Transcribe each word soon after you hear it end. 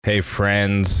Hey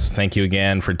friends, thank you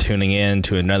again for tuning in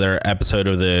to another episode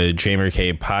of the Jamer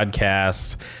K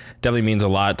podcast. Definitely means a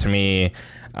lot to me.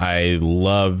 I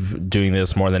love doing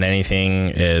this more than anything.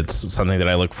 It's something that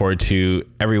I look forward to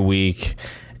every week,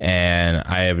 and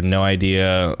I have no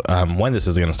idea when this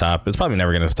is going to stop. It's probably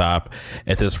never going to stop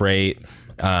at this rate.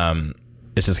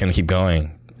 It's just going to keep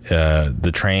going.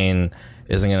 The train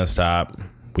isn't going to stop.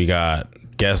 We got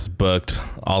guests booked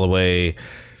all the way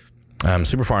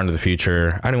super far into the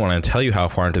future. I don't want to tell you how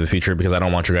far into the future because I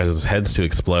don't want your guys' heads to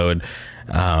explode.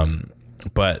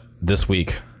 But this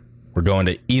week, we're going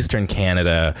to Eastern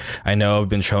Canada. I know I've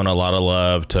been showing a lot of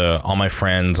love to all my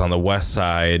friends on the west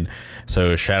side,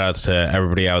 so shout outs to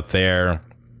everybody out there.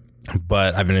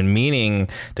 But I've been meaning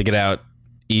to get out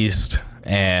east,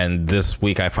 and this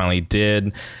week I finally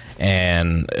did.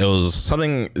 And it was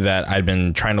something that I'd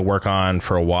been trying to work on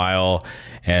for a while.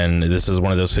 And this is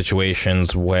one of those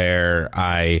situations where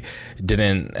I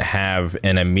didn't have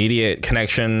an immediate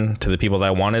connection to the people that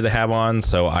I wanted to have on.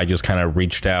 So I just kind of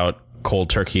reached out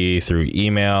cold turkey through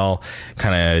email,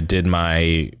 kind of did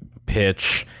my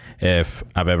pitch. If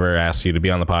I've ever asked you to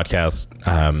be on the podcast,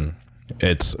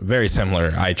 it's very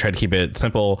similar. I try to keep it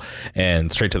simple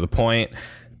and straight to the point.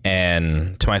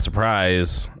 And to my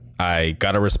surprise, I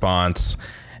got a response.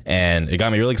 And it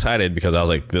got me really excited because I was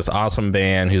like, this awesome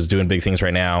band who's doing big things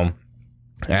right now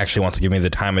actually wants to give me the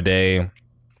time of day.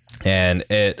 And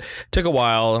it took a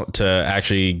while to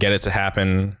actually get it to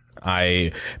happen.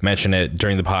 I mentioned it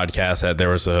during the podcast that there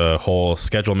was a whole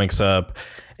schedule mix up,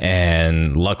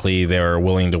 and luckily they were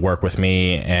willing to work with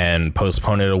me and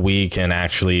postpone it a week and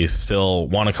actually still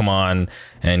want to come on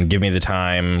and give me the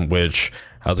time, which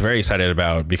I was very excited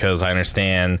about because I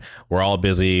understand we're all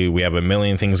busy. We have a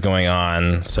million things going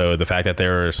on. So the fact that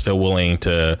they're still willing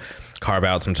to carve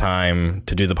out some time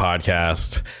to do the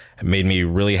podcast made me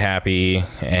really happy.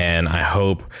 And I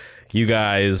hope you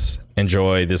guys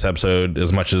enjoy this episode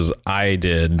as much as I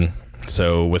did.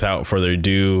 So without further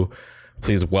ado,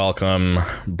 please welcome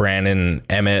Brandon and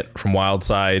Emmett from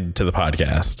Wildside to the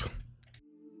podcast.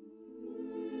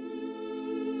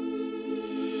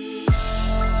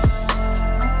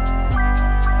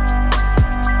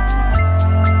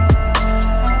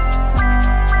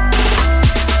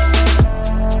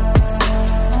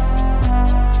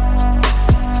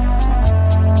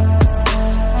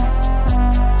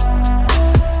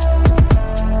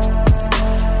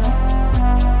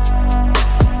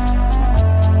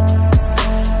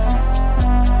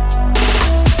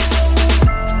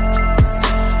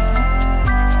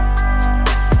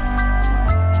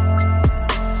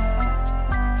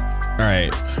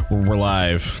 We're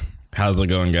live. How's it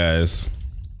going, guys?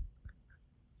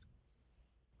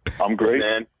 I'm great,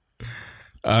 man.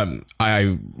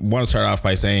 I want to start off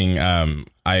by saying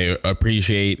I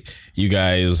appreciate you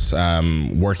guys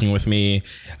working with me.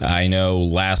 I know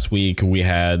last week we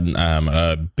had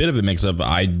a bit of a mix-up.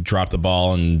 I dropped the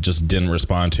ball and just didn't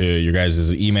respond to your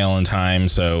guys' email in time.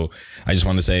 So I just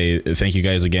want to say thank you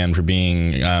guys again for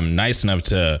being nice enough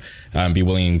to be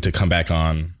willing to come back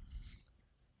on.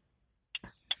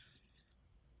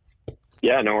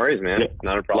 Yeah, no worries, man.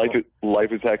 Not a problem.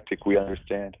 Life is hectic. We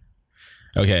understand.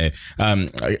 Okay.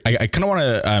 I kind of want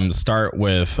to start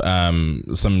with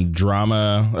some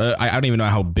drama. I don't even know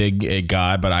how big it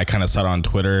got, but I kind of saw it on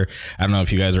Twitter. I don't know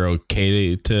if you guys are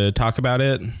okay to talk about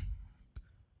it.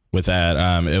 With that,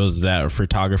 it was that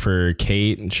photographer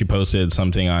Kate. She posted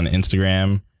something on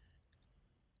Instagram.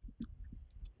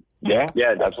 Yeah,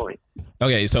 definitely.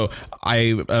 Okay, so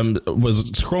I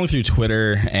was scrolling through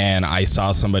Twitter and I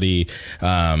saw somebody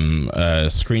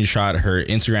screenshot her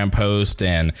Instagram post,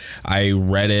 and I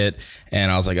read it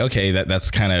and I was like, okay,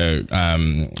 that's kind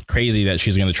of crazy that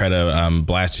she's going to try to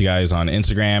blast you guys on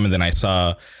Instagram. And then I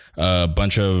saw a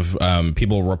bunch of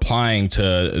people replying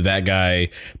to that guy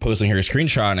posting her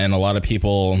screenshot, and a lot of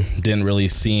people didn't really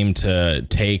seem to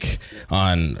take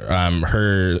on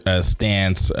her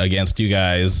stance against you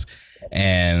guys.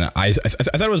 And I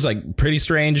thought it was like pretty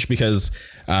strange because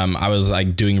I was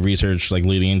like doing research like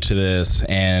leading into this,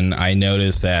 and I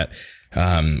noticed that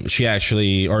she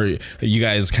actually, or you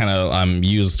guys kind of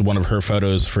used one of her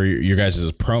photos for your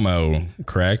guys' promo,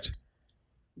 correct?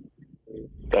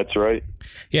 That's right.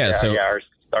 Yeah. So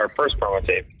our first promo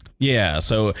tape. Yeah,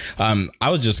 so I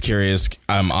was just curious.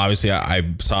 Obviously,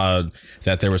 I saw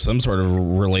that there was some sort of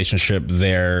relationship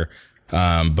there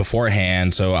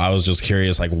beforehand, so I was just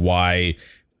curious, like, why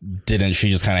didn't she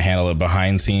just kind of handle it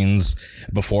behind scenes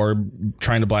before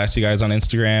trying to blast you guys on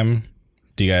Instagram?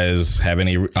 Do you guys have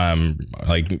any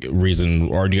reason,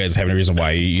 or do you guys have any reason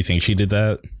why you think she did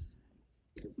that?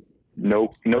 No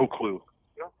clue.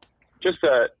 just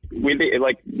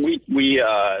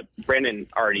Brandon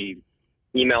already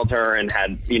emailed her and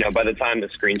had, by the time the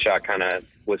screenshot kind of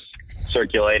was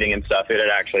circulating and stuff, it had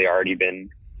actually already been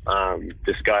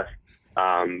discussed.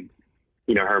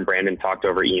 Her and Brandon talked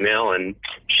over email, and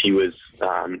she was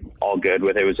all good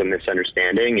with it. It was a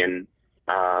misunderstanding, and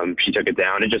she took it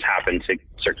down. It just happened to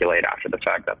circulate after the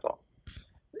fact. That's all.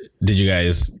 Did you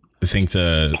guys think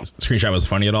the screenshot was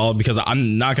funny at all? Because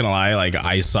I'm not gonna lie, like,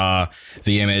 I saw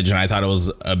the image and I thought it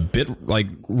was a bit like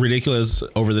ridiculous,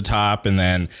 over the top, and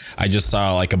then I just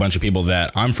saw like a bunch of people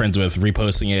that I'm friends with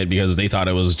reposting it because they thought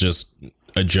it was just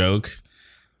a joke.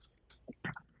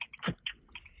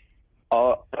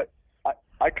 I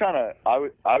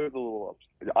was a little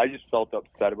upset. I just felt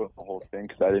upset about the whole thing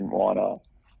because I didn't want to,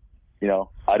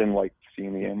 I didn't like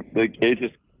seeing the image. Like,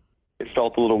 it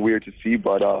felt a little weird to see,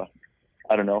 but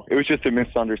I don't know. It was just a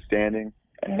misunderstanding,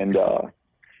 and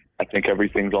I think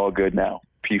everything's all good now.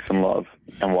 Peace and love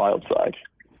and Wildside.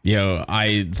 Yo,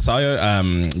 I saw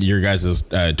your guys'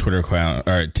 Twitter account,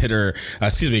 or Titter.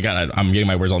 Excuse me, God, I'm getting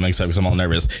my words all mixed up because I'm all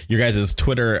nervous. Your guys'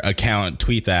 Twitter account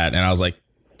tweet that, and I was like,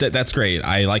 that's great.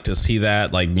 I like to see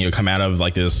that, like, come out of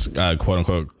like this quote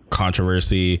unquote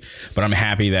controversy. But I'm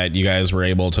happy that you guys were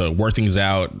able to work things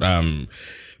out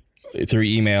through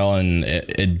email, and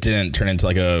it didn't turn into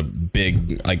like a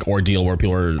big like ordeal where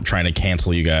people are trying to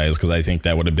cancel you guys, because I think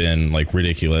that would have been like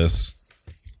ridiculous.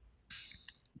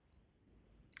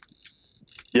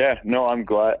 Yeah, no, I'm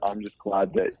glad. I'm just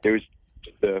glad that it was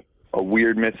just a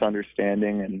weird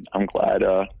misunderstanding, and I'm glad,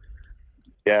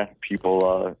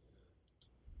 people,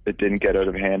 it didn't get out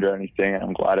of hand or anything, and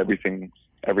I'm glad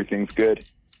everything's good.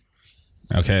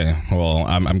 Okay, well,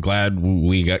 I'm glad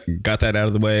we got that out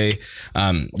of the way.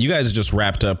 You guys just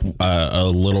wrapped up a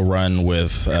little run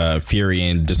with Fury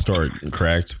and Distort,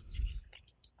 correct?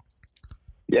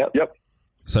 Yep.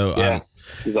 So yeah,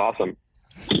 it was awesome.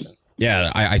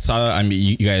 Yeah, I saw. I mean,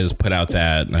 you guys put out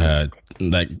that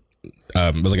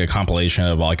it was like a compilation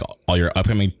of like all your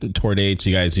upcoming tour dates.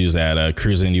 You guys use that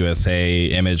Cruising USA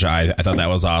image. I thought that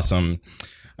was awesome.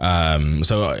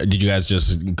 So did you guys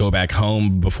just go back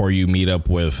home before you meet up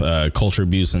with Culture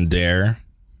Abuse and Dare?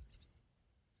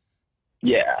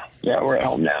 Yeah, we're at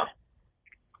home now.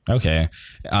 Okay.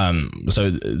 So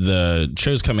the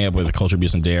show's coming up with Culture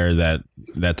Abuse and Dare,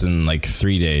 that's in like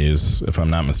 3 days, if I'm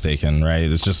not mistaken, right?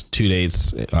 It's just 2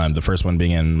 dates. The first one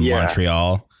being in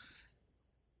Montreal.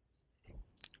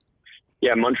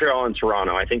 Yeah, Montreal and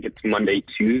Toronto. I think it's Monday,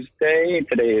 Tuesday.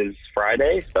 Today is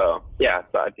Friday. So yeah,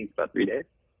 I think it's about 3 days.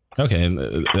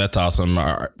 Okay, that's awesome.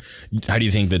 How do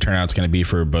you think the turnout's going to be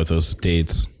for both those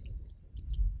dates?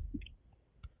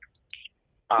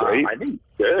 I think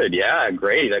good. Yeah,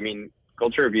 great. I mean,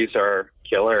 Culture Abuse are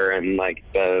killer, and like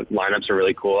the lineups are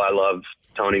really cool. I love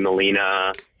Tony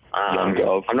Molina. Young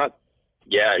Gov.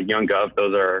 Young Gov.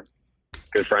 Those are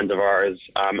good friends of ours.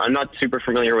 I'm not super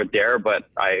familiar with Dare, but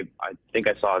I think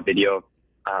I saw a video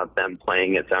of them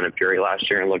playing at Sound and Fury last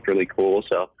year and it looked really cool.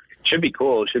 So it should be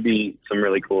cool. It should be some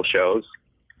really cool shows.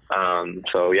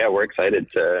 So yeah, we're excited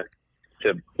to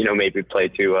maybe play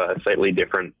to a slightly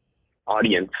different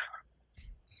audience.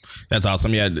 That's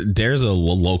awesome. Yeah, Dare's a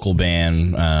local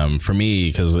band for me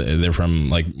because they're from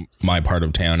like my part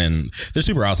of town, and they're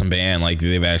super awesome band. Like,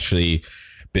 they've actually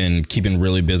been keeping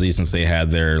really busy since they had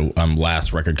their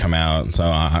last record come out. So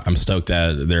I'm stoked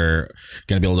that they're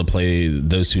going to be able to play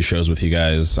those two shows with you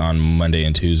guys on Monday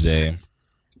and Tuesday.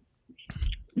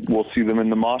 We'll see them in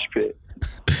the mosh pit.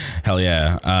 Hell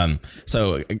yeah.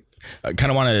 So I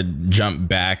kind of want to jump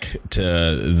back to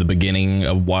the beginning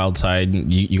of Wildside.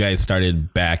 You guys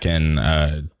started back in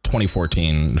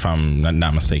 2014, if I'm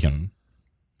not mistaken.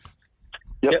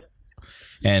 Yep.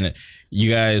 And you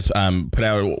guys put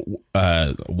out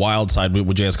Wildside.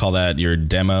 Would you guys call that your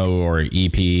demo or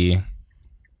EP?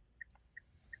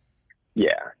 Yeah.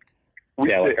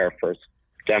 Like our first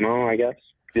demo, I guess.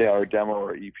 Yeah, our demo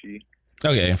or EP.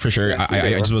 Okay, for sure.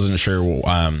 I just wasn't sure,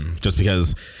 just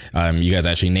because you guys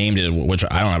actually named it, which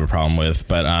I don't have a problem with.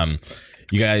 But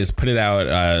you guys put it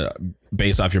out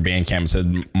based off your Bandcamp. It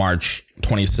said March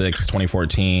 26,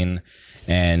 2014.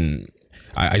 And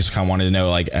I just kind of wanted to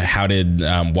know, like, how did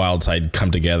Wildside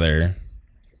come together?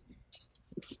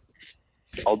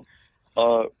 I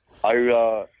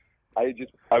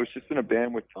was just in a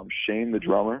band with Shane, the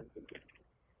drummer,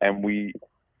 and we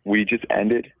just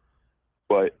ended.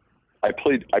 But I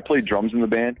played drums in the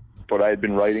band, but I had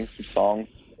been writing some songs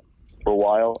for a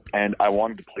while, and I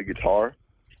wanted to play guitar.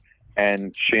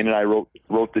 And Shane and I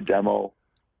wrote the demo,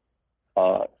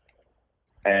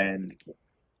 and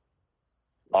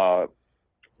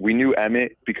we knew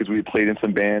Emmett because we had played in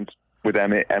some bands with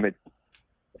Emmett.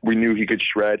 We knew he could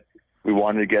shred, we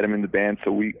wanted to get him in the band,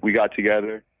 so we got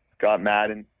together, got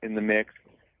Matt in the mix.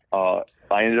 I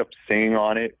ended up singing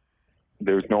on it.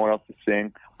 There was no one else to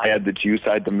sing. I had the juice,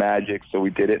 I had the magic, so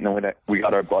we did it, and then we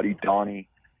got our buddy Donnie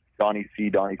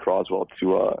Croswell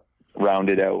to round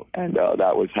it out, and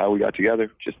that was how we got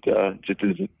together. Just a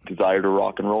desire to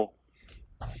rock and roll.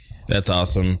 That's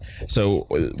awesome. So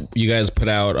you guys put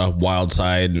out a Wild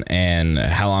Side, and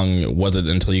how long was it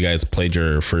until you guys played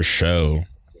your first show?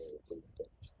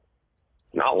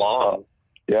 Not long.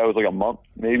 Yeah, it was like a month,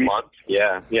 maybe.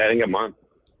 Yeah, I think a month.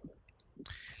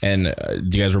 And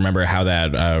do you guys remember how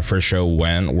that first show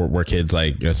went? Were kids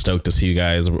like stoked to see you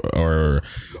guys, or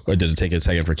did it take a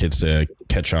second for kids to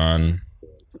catch on?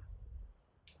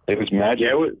 It was magic.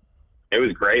 Yeah, it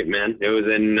was great, man. It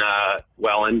was in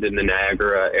Welland in the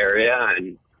Niagara area,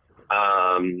 and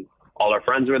all our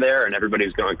friends were there, and everybody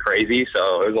was going crazy,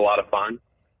 so it was a lot of fun.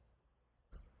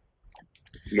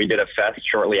 We did a fest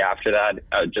shortly after that,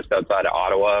 just outside of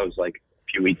Ottawa. It was like a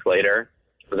few weeks later.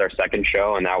 It was our second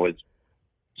show, and that was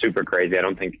super crazy. I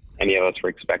don't think any of us were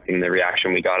expecting the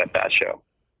reaction we got at that show.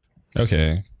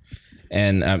 Okay.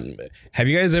 And have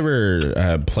you guys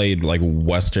ever played like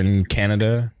Western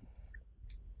Canada?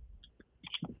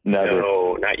 Never.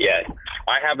 No, not yet.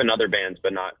 I have in other bands,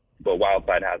 but Wild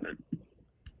Side hasn't.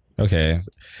 Okay.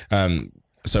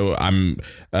 So I'm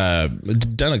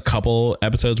done a couple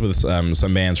episodes with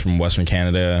some bands from Western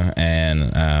Canada,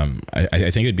 and I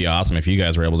think it'd be awesome if you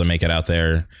guys were able to make it out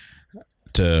there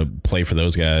to play for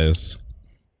those guys.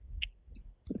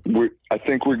 I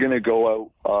think we're gonna go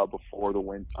out before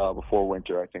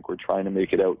winter. I think we're trying to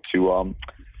make it out to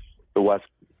the west,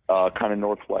 kind of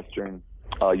northwestern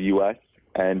U.S.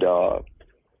 and out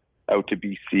to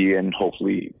BC, and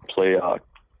hopefully play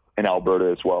in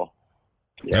Alberta as well.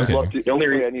 Yeah, okay. Love to, the only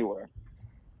reason anywhere.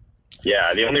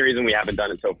 Yeah, the only reason we haven't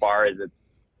done it so far is it's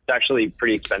actually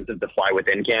pretty expensive to fly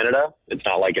within Canada. It's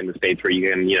not like in the States where you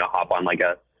can hop on like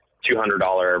a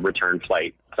 $200 return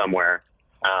flight somewhere.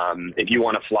 If you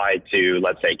want to fly to,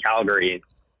 let's say, Calgary,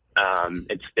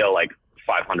 it's still like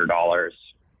 $500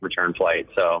 return flight.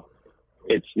 So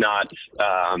it's not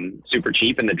super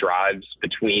cheap, and the drives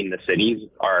between the cities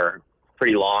are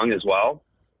pretty long as well.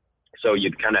 So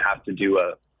you'd kind of have to do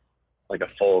a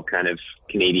full kind of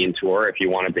Canadian tour if you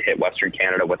wanted to hit Western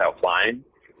Canada without flying.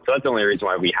 So that's the only reason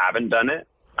why we haven't done it.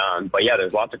 But yeah,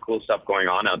 there's lots of cool stuff going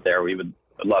on out there. We would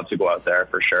love to go out there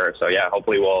for sure. So yeah,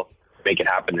 hopefully we'll make it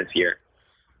happen this year.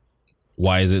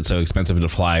 Why is it so expensive to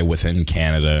fly within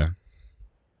Canada?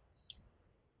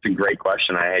 It's a great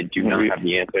question. I do not have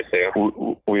the answer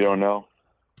to. We don't know.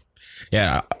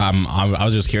 Yeah, I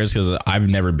was just curious because I've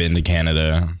never been to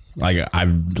Canada.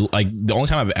 The only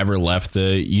time I've ever left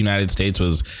the United States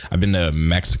was I've been to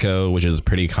Mexico, which is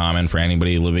pretty common for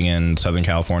anybody living in Southern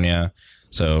California.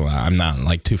 So I'm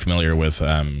not too familiar with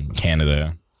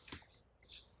Canada.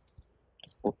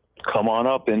 Come on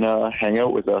up and hang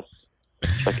out with us.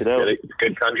 Check it out. It's a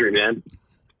good country, man.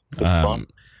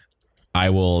 I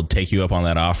will take you up on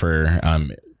that offer.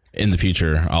 In the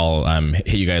future, I'll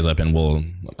hit you guys up, and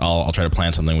I'll try to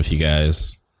plan something with you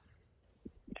guys.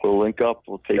 We'll link up.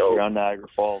 We'll take you around Niagara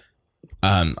Falls.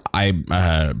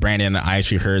 Brandon, I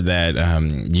actually heard that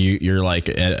you're like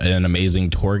an amazing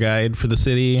tour guide for the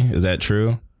city. Is that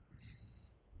true?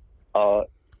 I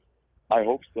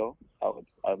hope so.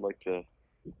 I'd like to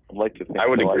think I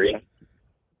would so, agree.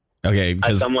 Okay,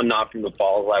 as someone not from the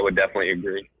Falls, I would definitely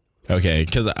agree. Okay,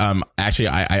 because actually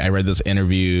I read this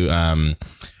interview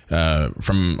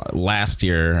from last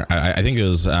year. I think it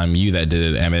was you that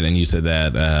did it, Emmett, and you said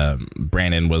that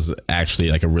Brandon was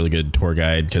actually like a really good tour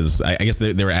guide, because I guess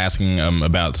they were asking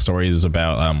about stories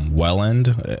about Welland.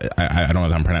 I don't know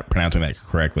if I'm pronouncing that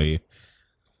correctly.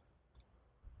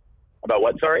 About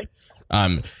what, sorry?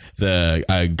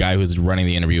 The guy who's running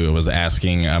the interview was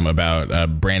asking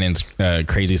about Brandon's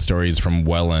crazy stories from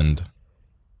Welland.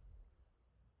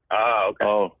 Oh, okay.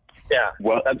 Oh, yeah.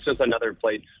 Well, that's just another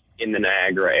place in the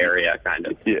Niagara area, kind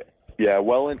of. Yeah.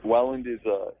 Welland is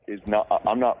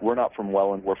not. We're not from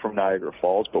Welland. We're from Niagara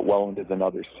Falls, but Welland is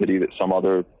another city that some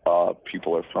other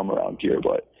people are from around here.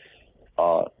 But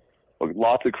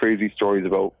lots of crazy stories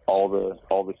about all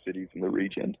the cities in the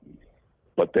region,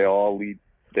 but they all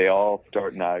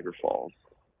start in Niagara Falls.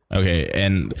 Okay,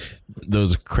 and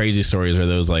those crazy stories, are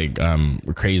those like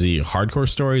crazy hardcore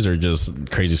stories, or just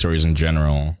crazy stories in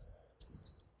general?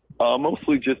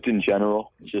 Mostly just in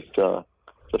general. Just a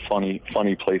funny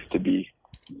place to be.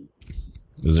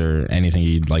 Is there anything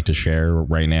you'd like to share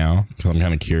right now? Because I'm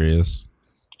kind of curious.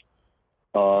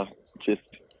 Just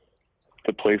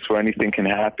the place where anything can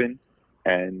happen,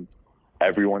 and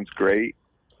everyone's great,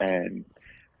 and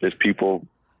there's people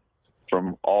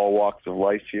from all walks of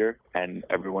life here, and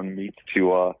everyone meets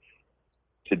to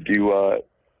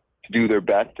do their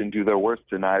best and do their worst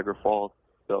in Niagara Falls.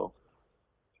 So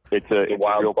it's a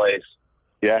wild real place.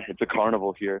 Yeah, it's a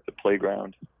carnival here. It's a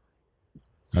playground.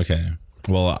 Okay.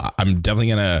 Well, I'm definitely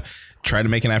going to try to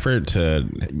make an effort to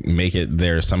make it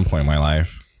there at some point in my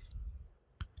life.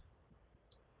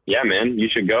 Yeah, man, you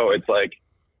should go. It's like,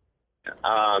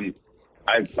 I've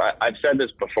said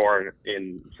this before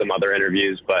in some other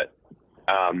interviews, but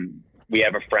we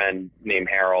have a friend named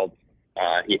Harold,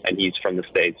 and he's from the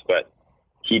States, but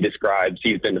he's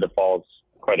been to the falls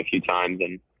quite a few times,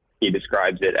 and he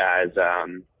describes it as,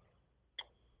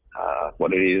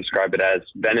 what did he describe it as?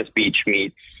 Venice Beach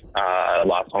meets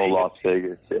Las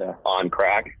Vegas, yeah. On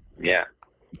crack. Yeah.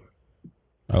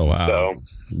 Oh, wow. So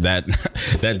that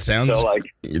sounds so like,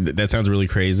 that sounds really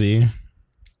crazy.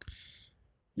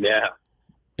 Yeah.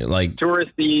 Like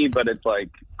touristy, but it's like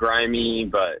grimy,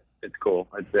 but it's cool.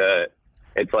 It's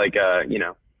like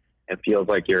it feels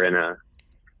like you're in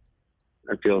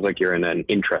an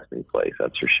interesting place.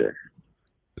 That's for sure.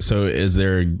 So is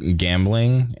there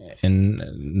gambling in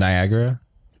Niagara?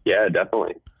 Yeah,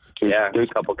 definitely. Yeah, there's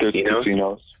a couple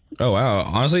casinos. Oh, wow.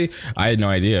 Honestly, I had no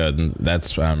idea.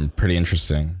 That's pretty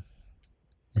interesting.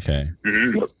 Okay.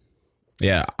 Mm-hmm.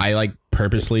 Yeah, I like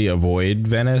purposely avoid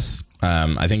Venice.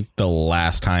 I think the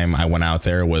last time I went out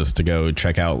there was to go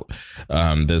check out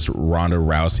this Ronda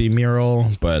Rousey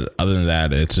mural. But other than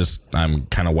that, it's just kind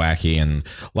of wacky and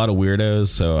a lot of weirdos.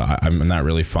 So I'm not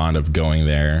really fond of going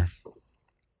there.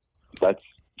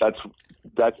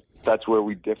 That's where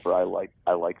we differ. I like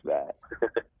that.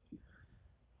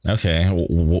 Okay,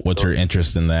 what's your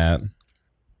interest in that?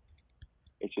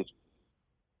 It's just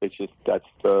that's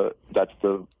the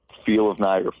feel of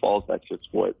Niagara Falls. That's just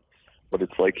what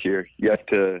it's like here. You have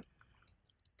to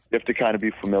kind of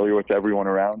be familiar with everyone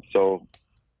around. So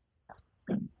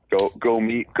go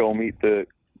meet the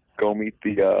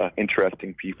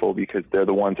interesting people, because they're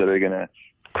the ones that are gonna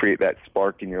create that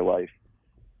spark in your life.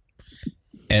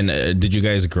 And did you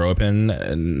guys grow up in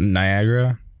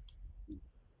Niagara?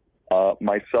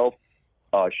 Myself,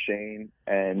 Shane,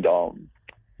 and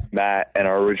Matt, and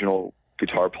our original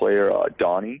guitar player,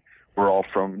 Donnie, we're all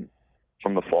from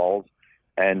the Falls.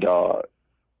 And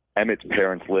Emmett's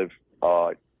parents live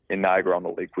in Niagara on the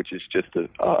Lake, which is just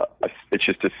it's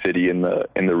just a city in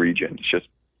the region.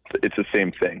 It's the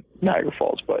same thing, Niagara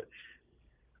Falls, but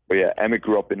yeah, Emmett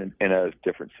grew up in a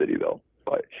different city though.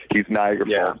 But he's Niagara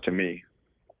Falls to me.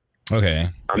 Okay.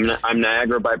 I'm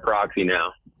Niagara by proxy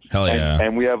now. Hell yeah.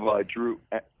 And we have Drew,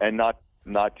 and not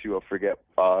to forget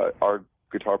our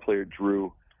guitar player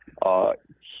Drew.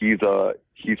 He's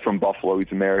from Buffalo.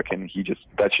 He's American.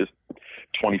 That's just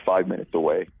 25 minutes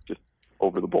away, just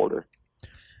over the border.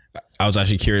 I was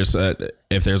actually curious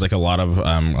if there's like a lot of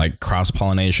like cross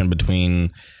pollination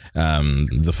between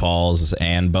the Falls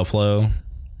and Buffalo.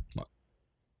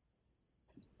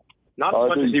 Not as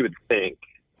much as you would think.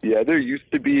 Yeah, there used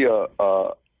to be a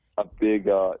big.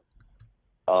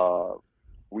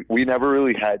 We never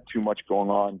really had too much going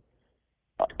on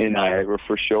in Niagara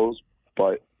for shows,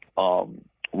 but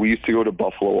we used to go to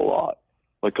Buffalo a lot,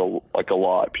 like a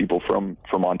lot. People from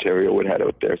Ontario would head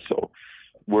out there, so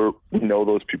we know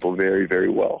those people very, very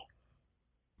well.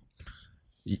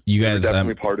 You guys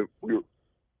definitely part of.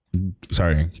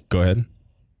 Sorry, go ahead.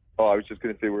 Oh, I was just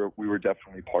gonna say we were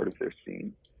definitely part of their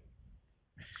scene.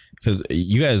 Because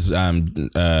you guys,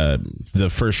 the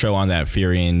first show on that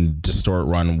Fury and Distort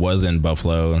run was in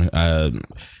Buffalo.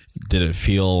 Did it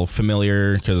feel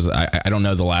familiar? Because I don't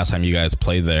know the last time you guys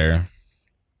played there.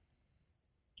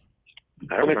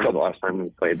 I don't remember the last time we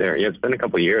played there. Yeah, it's been a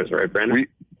couple of years, right, Brandon?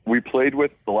 We played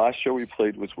with, the last show we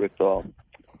played was with Primal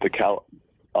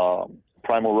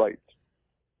Rights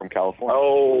from California.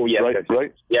 Oh, yes. Right? Yes.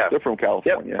 Right? Yeah. They're from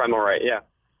California. Yep, Primal Right, yeah.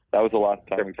 That was the last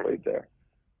time we played there.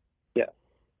 Yeah.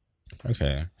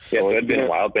 Okay. Yeah, so it's been a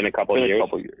while. It's been a couple of years.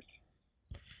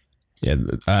 Yeah.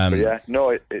 But yeah, no,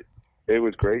 it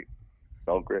was great. It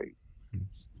felt great.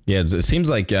 Yeah, it seems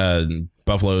like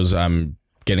Buffalo's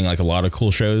getting like a lot of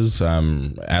cool shows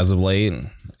as of late,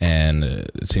 and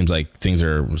it seems like things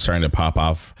are starting to pop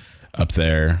off up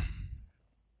there.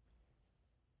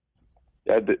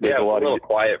 Yeah, it was a little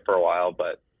quiet for a while,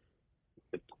 but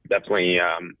it's definitely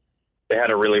they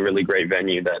had a really, really great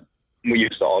venue that we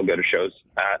used to all go to shows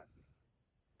at,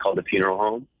 called the Funeral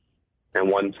Home. And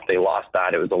once they lost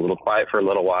that, it was a little quiet for a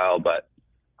little while, but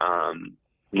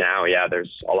now, yeah,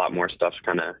 there's a lot more stuff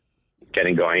kind of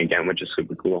getting going again, which is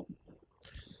super cool.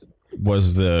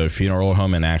 Was the Funeral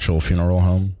Home an actual funeral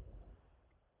home?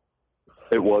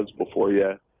 It was before,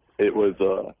 yeah. It was,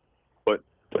 but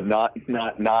but not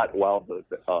while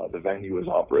the venue was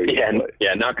operating.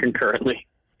 Yeah, not concurrently.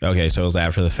 Okay, so it was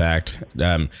after the fact.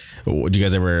 Did you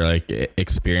guys ever like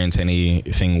experience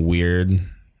anything weird?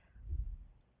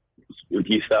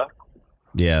 Spooky stuff.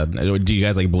 Yeah. Do you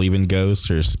guys like believe in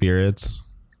ghosts or spirits?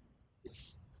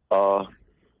 I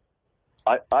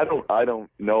don't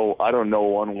know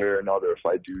one way or another if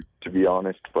I do, to be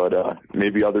honest, but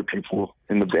maybe other people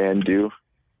in the band do.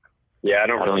 Yeah, I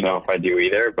don't really know if I do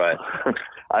either, but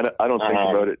I don't think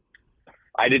about it.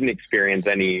 I didn't experience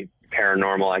any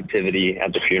paranormal activity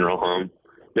at the funeral home.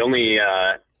 The only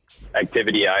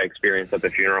activity I experienced at the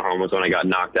funeral home was when I got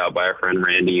knocked out by our friend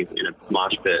Randy in a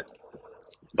mosh pit.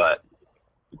 But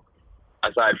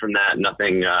aside from that,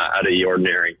 nothing out of the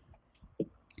ordinary.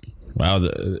 Wow,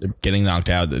 getting knocked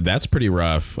out, that's pretty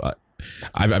rough.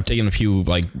 I've taken a few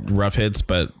like rough hits,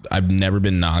 but I've never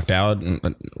been knocked out.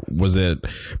 Was it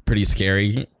pretty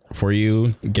scary for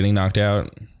you getting knocked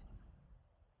out?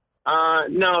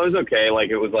 No, it was okay.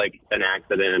 Like, it was like an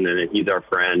accident, and he's our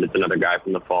friend. It's another guy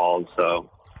from the Falls,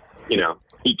 so, you know,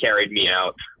 he carried me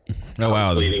out. Oh, wow. I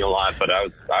was bleeding a lot, but I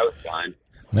was fine.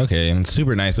 Okay, and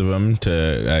super nice of him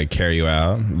to carry you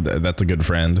out. That's a good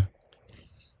friend.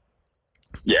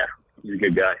 Yeah, he's a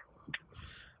good guy.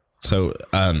 So,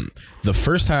 the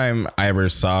first time I ever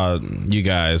saw you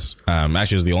guys, actually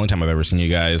it was the only time I've ever seen you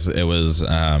guys, it was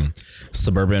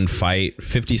Suburban Fight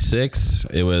 56.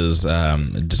 It was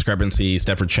Discrepancy,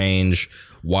 Step for Change,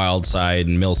 Wild Side,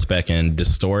 Mil Spec, and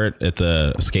Distort at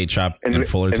the skate shop in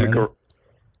Fullerton.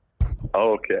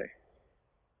 Oh, okay.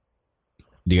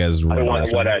 Do you guys remember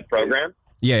what at Program?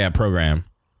 Yeah, Program.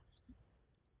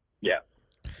 Yeah.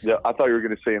 Yeah, I thought you were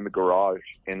going to say in the garage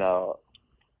in La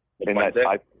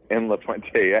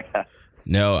Puente, yeah.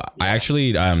 No, I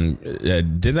actually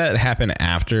did that happen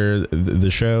after the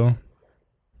show?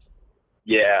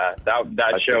 Yeah,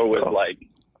 that show was like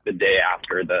the day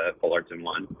after the Fullerton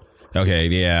one. Okay,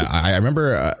 yeah, I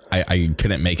remember I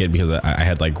couldn't make it because I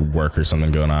had like work or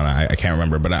something going on. I can't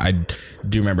remember, but I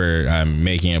do remember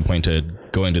making a point to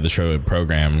go into the show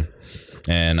Program,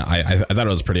 and I thought it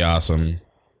was pretty awesome.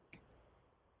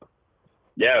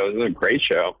 Yeah, it was a great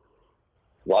show.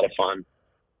 A lot of fun.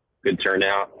 Good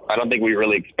turnout. I don't think we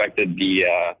really expected the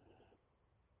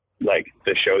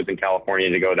shows in California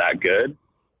to go that good.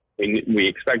 We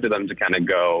expected them to kind of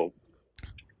go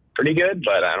pretty good,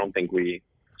 but I don't think we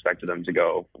expected them to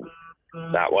go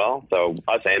that well. So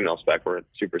us and Mil Spec were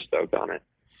super stoked on it.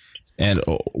 And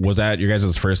was that your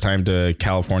guys' first time to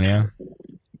California?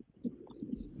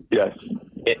 Yes.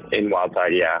 In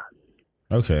Wildside, yeah.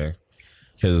 Okay.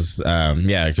 Because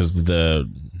the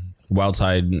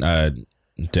Wildside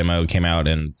demo came out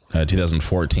in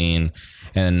 2014,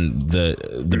 and the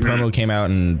promo came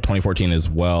out in 2014 as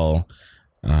well.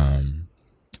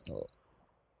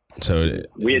 So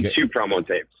we had two promo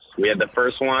tapes. We had the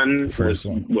first one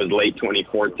was late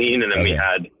 2014, and then we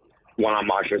had one on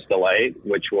Monstrous Delight,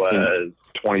 which was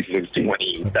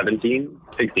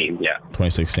 2016, yeah.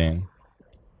 2016.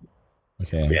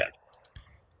 Okay. Yeah.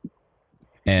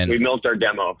 And we milked our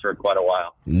demo for quite a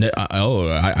while.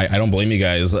 I don't blame you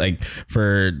guys. Like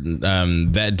for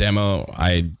that demo,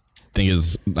 I think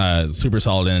is super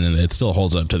solid, and it still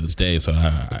holds up to this day. So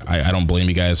I don't blame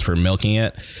you guys for milking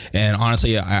it. And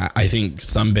honestly, I think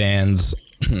some bands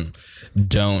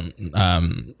don't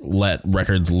let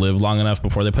records live long enough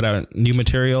before they put out new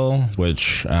material,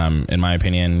 which in my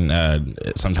opinion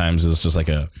sometimes is just like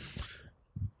a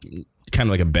kind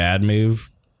of like a bad move.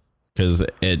 Because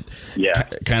it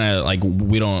kind of like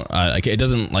we don't like it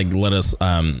doesn't like let us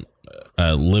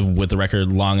live with the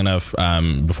record long enough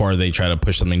before they try to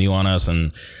push something new on us,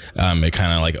 and it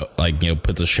kind of like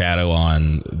puts a shadow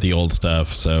on the old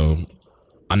stuff. So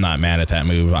I'm not mad at that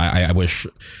move. I wish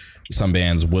some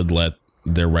bands would let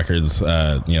their records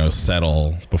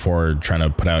settle before trying to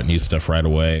put out new stuff right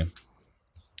away.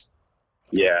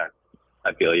 Yeah,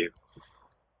 I feel you.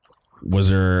 Was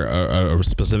there a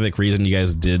specific reason you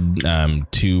guys did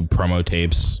two promo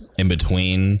tapes in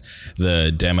between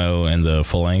the demo and the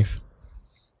full length?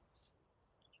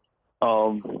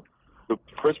 The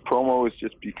first promo was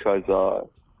just because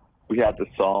we had the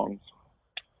songs.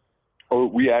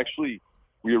 We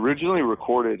originally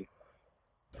recorded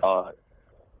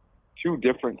two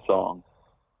different songs,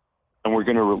 and we're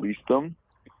going to release them.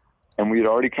 And we had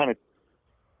already kind of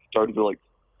started to like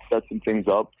set some things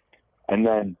up, and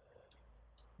then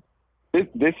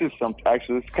This is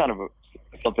kind of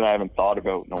something I haven't thought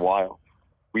about in a while.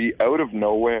 We, out of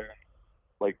nowhere,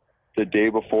 like the day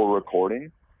before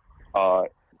recording,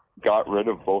 got rid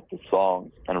of both the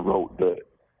songs and wrote the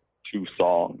two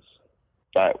songs.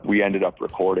 that we ended up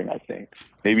recording. I think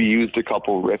maybe used a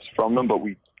couple riffs from them, but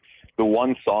the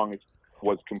one song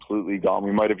was completely gone.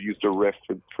 We might have used a riff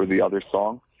for the other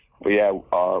song, but yeah,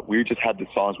 we just had the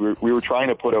songs. We were trying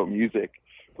to put out music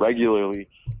regularly.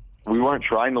 We weren't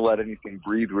trying to let anything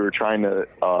breathe. We were trying to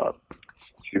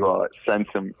send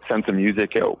some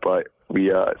music out, but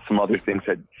we some other things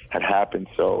had happened.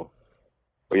 So,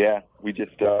 but yeah, we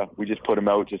just put them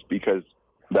out just because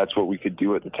that's what we could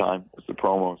do at the time, was the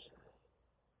promos.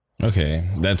 Okay,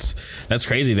 that's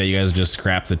crazy that you guys just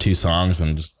scrapped the 2 songs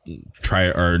and just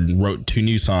wrote 2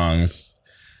 new songs.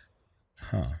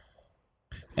 Huh.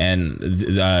 And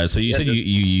so you said you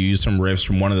used some riffs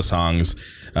from one of the songs.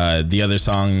 The other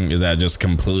song, is that just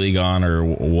completely gone, or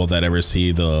will that ever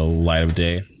see the light of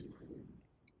day?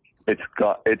 It's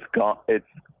gone. It's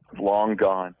long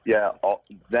gone. Yeah.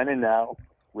 Then and Now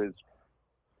was,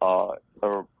 or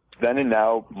Then and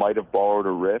Now might have borrowed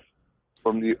a riff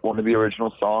from one of the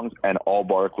original songs, and All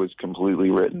Bark was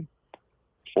completely written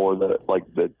for the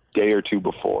day or two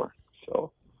before.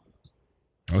 So.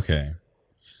 Okay.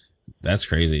 That's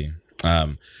crazy.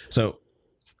 So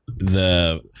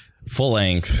the full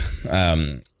length,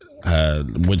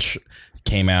 which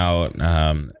came out,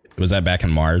 was that back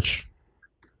in March?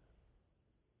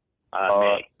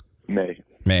 May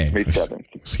 7th.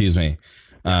 Excuse me.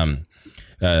 Who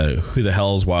the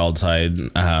Hell's Wild Side?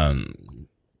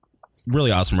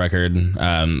 Really awesome record.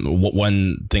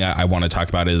 One thing I want to talk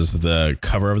about is the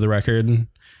cover of the record.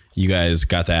 You guys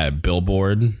got that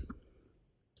billboard.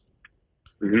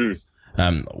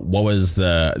 Mm-hmm. What was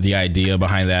the idea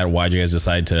behind that? Why'd you guys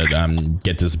decide to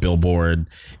get this billboard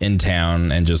in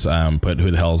town and just put Who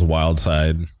the Hell's Wild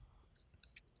Side?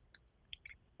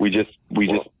 We just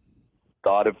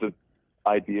thought of the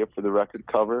idea for the record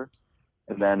cover,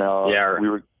 and then we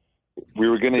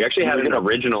were gonna. We actually had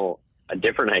a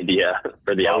different idea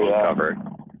for the album cover,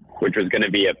 which was going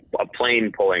to be a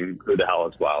plane pulling Who the Hell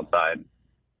is Wild Side,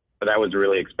 but that was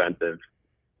really expensive.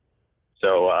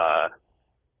 So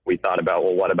we thought about,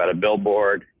 well, what about a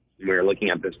billboard? And we were looking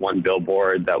at this one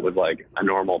billboard that was like a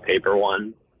normal paper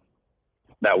one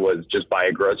that was just by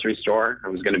a grocery store.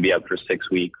 It was going to be up for 6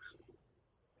 weeks.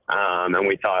 And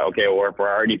we thought, okay, well, if we're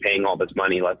already paying all this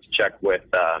money, let's check with,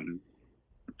 the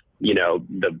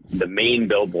main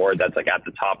billboard that's like at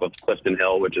the top of Clifton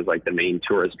Hill, which is like the main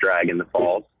tourist drag in the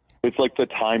falls. It's like the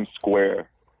Times Square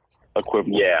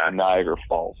equivalent of Niagara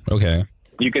Falls. Okay.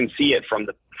 You can see it from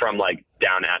like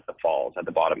down at the falls at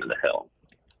the bottom of the hill.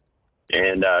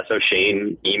 And so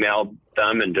Shane emailed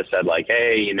them and just said like,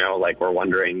 hey, we're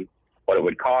wondering what it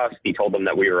would cost. He told them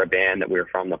that we were a band, that we were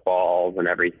from the falls and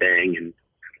everything, and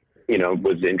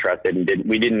was interested, and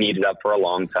we didn't need it up for a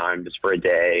long time, just for a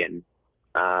day. And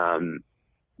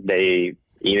they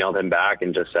emailed him back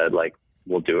and just said like,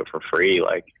 we'll do it for free,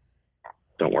 like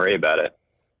don't worry about it.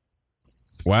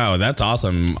 Wow, that's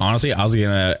awesome. Honestly, I was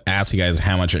gonna ask you guys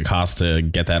how much it costs to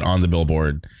get that on the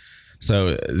billboard.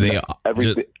 So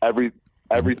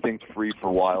everything's free for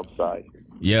Wild Side.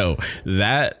 Yo,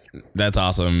 that's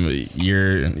awesome.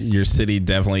 Your city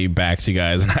definitely backs you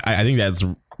guys. I think that's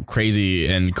crazy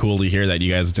and cool to hear that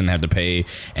you guys didn't have to pay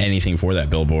anything for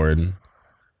that billboard.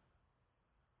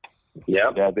 Yeah,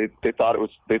 they thought it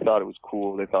was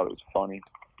cool. They thought it was funny.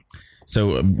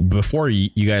 So before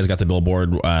you guys got the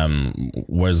billboard,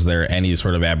 was there any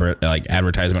sort of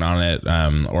advertisement on it,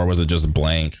 or was it just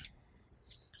blank?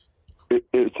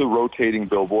 It's a rotating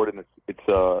billboard, and it's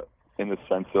in the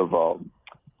sense of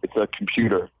it's a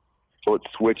computer, so it's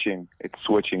switching.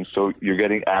 So you're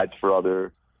getting ads for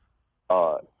other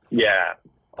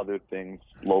things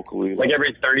locally, like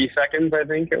every 30 seconds, I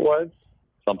think it was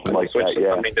something like that.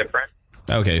 Yeah, something different.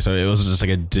 Okay, so it was just like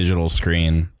a digital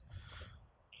screen.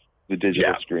 The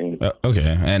digital screen.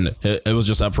 Okay, and it was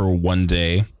just up for one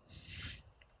day.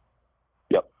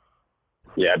 Yep.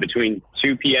 Yeah, between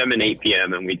 2 p.m. and 8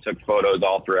 p.m., and we took photos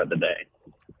all throughout the day.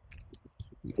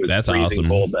 That's awesome.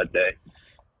 Cold that day.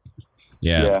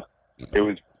 Yeah.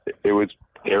 It was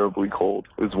terribly cold.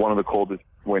 It was one of the coldest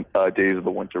days of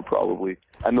the winter, probably,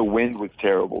 and the wind was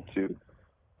terrible too.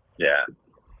 Yeah.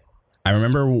 I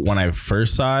remember when I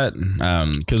first saw it,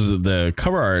 because the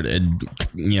cover art, it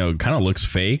kind of looks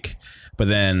fake, but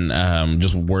then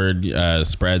just word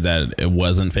spread that it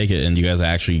wasn't fake, and you guys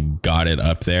actually got it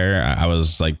up there. I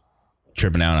was like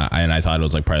tripping out, and I thought it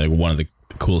was like probably one of the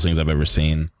coolest things I've ever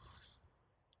seen.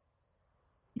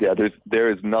 Yeah,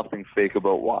 there is nothing fake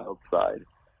about Wild Side.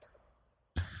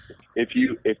 If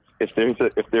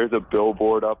there's a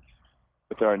billboard up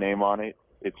with our name on it,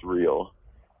 it's real.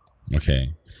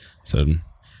 Okay, so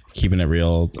keeping it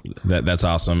real, that's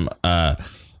awesome.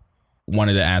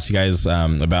 wanted to ask you guys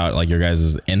about like your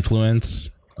guys' influence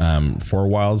for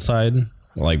Wildside.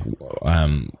 Like,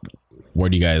 where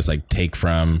do you guys like take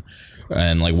from,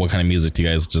 and like what kind of music do you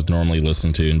guys just normally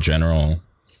listen to in general?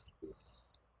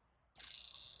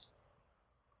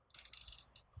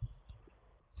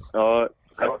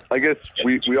 I guess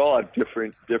we all have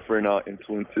different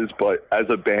influences, but as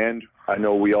a band, I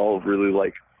know we all really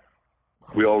like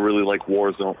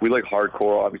Warzone. We like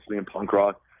hardcore, obviously, and punk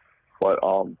rock, but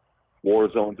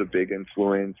Warzone's a big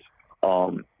influence.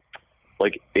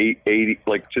 Like 80,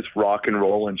 like just rock and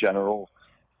roll in general.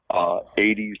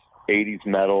 80s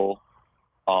metal.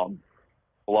 A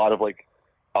lot of like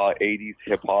 80s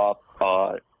hip hop.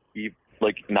 Like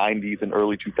 90s and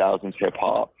early 2000s hip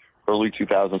hop. Early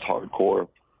 2000s hardcore.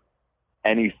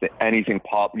 Anything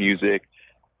pop music.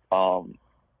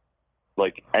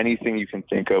 Like anything you can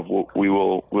think of,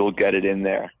 we'll get it in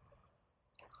there.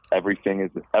 Everything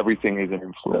is an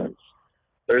influence.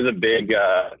 There's a big,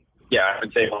 I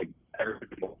would say like every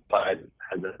side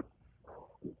has a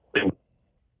big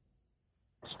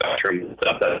spectrum of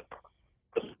stuff that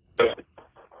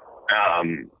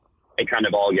it kind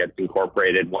of all gets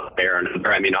incorporated one way or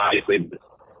another. I mean, obviously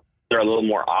they're a little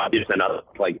more obvious than others,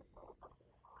 like,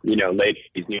 you know, late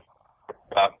new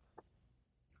stuff.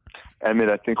 Emmett,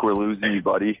 I think we're losing you,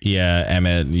 buddy. Yeah,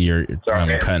 Emmett, you're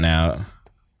cutting out.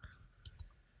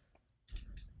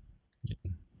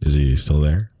 Is he still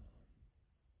there?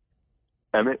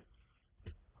 Emmett?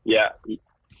 Yeah.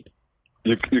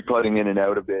 You're cutting in and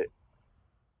out a bit.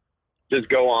 Just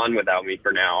go on without me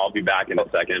for now. I'll be back in a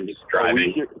second. I'm just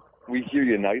driving. We hear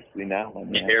you nicely now.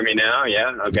 You hear me now?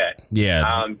 Yeah? Okay.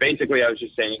 Yeah. Basically, I was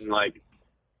just saying, like,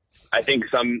 I think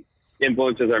some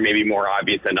influences are maybe more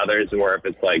obvious than others, or if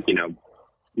it's like, you know,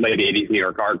 late 80s New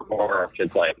York hardcore, or if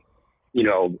it's like, you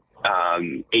know,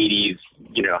 80s,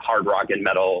 you know, hard rock and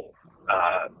metal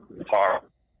guitar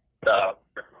stuff,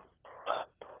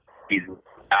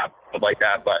 stuff like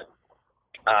that. But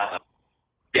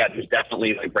yeah, there's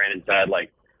definitely, like Brandon said,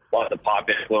 like lots of pop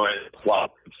influence,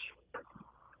 lots of...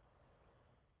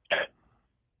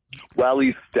 While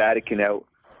he's staticking out,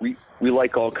 we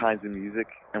like all kinds of music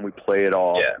and we play it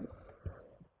all. Yeah.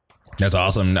 That's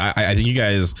awesome. I think you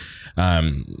guys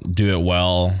do it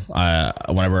well.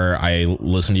 Whenever I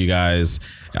listen to you guys,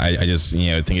 I just,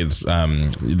 you know, think it's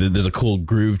there's a cool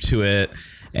groove to it,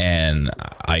 and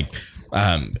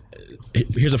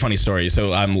here's a funny story. So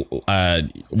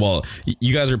well,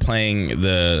 you guys are playing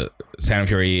the Sound and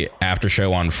Fury after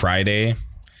show on Friday.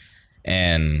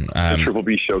 And the Triple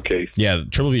B Showcase. Yeah, the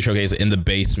Triple B Showcase in the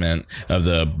basement of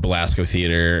the Belasco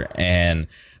Theater. And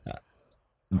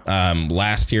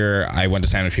last year I went to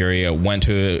Sound and Fury. I went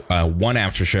to one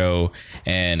after show,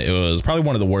 and it was probably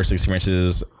one of the worst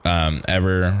experiences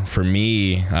ever for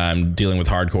me. Dealing with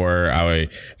hardcore, I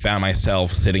found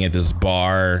myself sitting at this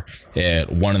bar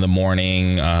at 1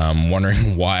 a.m,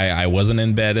 wondering why I wasn't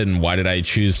in bed and why did I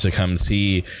choose to come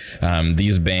see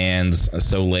these bands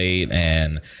so late.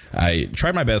 And I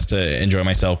tried my best to enjoy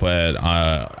myself, but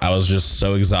I was just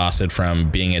so exhausted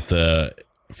from being at the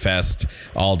fest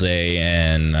all day,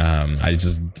 and I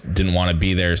just didn't want to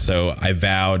be there. So I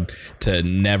vowed to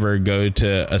never go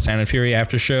to a Sound and Fury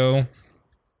after show.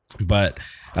 But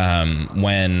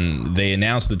when they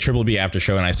announced the Triple B after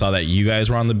show and I saw that you guys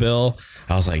were on the bill,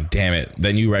 I was like, damn it,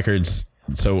 Venue Records,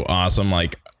 so awesome.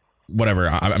 Like, whatever,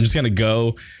 I'm just gonna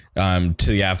go to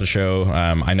the after show.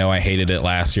 I know I hated it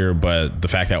last year, but the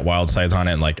fact that Wildside's on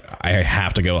it, like, I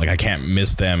have to go. Like, I can't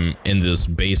miss them in this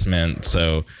basement.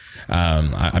 So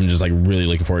I'm just like really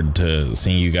looking forward to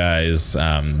seeing you guys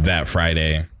that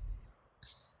Friday.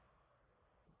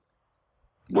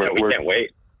 We can't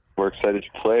wait. We're excited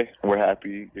to play, and we're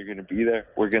happy you're going to be there.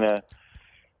 We're going to,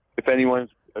 if anyone's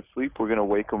asleep, we're going to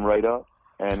wake them right up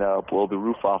and blow the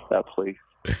roof off that place.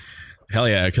 Hell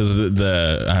yeah, because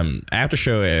the after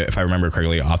show, if I remember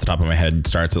correctly, off the top of my head,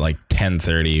 starts at like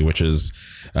 10:30, which is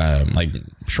like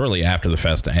shortly after the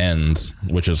fest ends,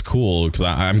 which is cool because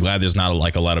I'm glad there's not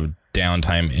like a lot of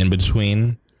downtime in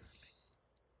between.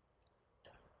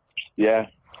 Yeah,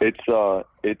 it's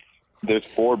there's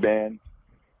 4 bands.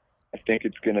 I think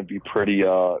it's going to be pretty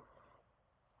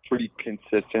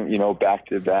consistent, you know, back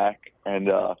to back, and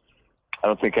I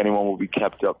don't think anyone will be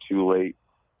kept up too late,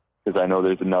 because I know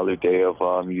there's another day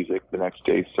of music the next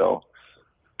day. So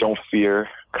don't fear,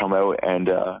 come out and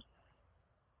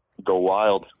go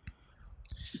wild.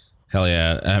 Hell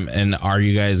yeah. And are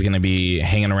you guys going to be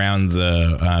hanging around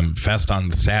the fest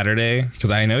on Saturday?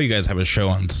 Because I know you guys have a show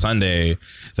on Sunday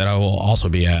that I will also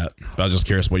be at. But I was just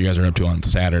curious what you guys are up to on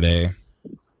Saturday.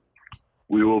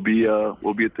 We will be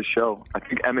we'll be at the show. I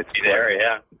think Emmett's there,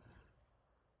 yeah.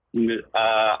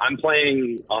 I'm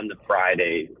playing on the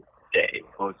Friday day.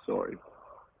 Oh, sorry.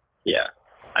 Yeah,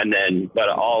 and then,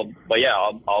 I'll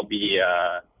be,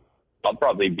 I'll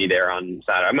probably be there on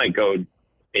Saturday. I might go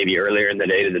maybe earlier in the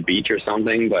day to the beach or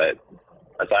something, but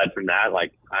aside from that,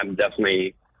 like, I'm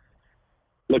definitely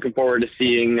looking forward to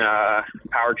seeing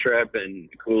Power Trip and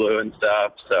Kulu and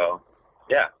stuff. So,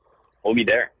 yeah, we'll be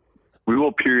there. We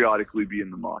will periodically be in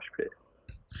the mosh pit.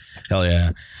 Hell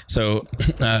yeah. So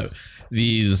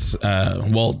this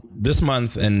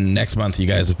month and next month you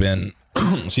guys have been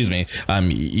excuse me,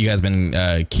 you guys have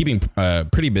been keeping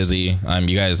pretty busy.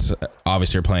 You guys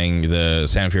obviously are playing the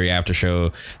Sound Fury after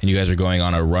show, and you guys are going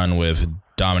on a run with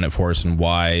Dominant Force and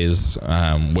Wise,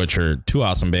 which are two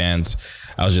awesome bands.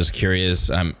 I was just curious,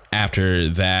 after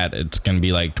that, it's going to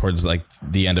be like towards like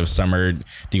the end of summer. Do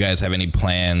you guys have any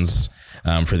plans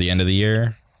for the end of the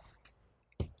year?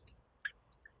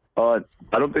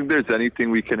 I don't think there's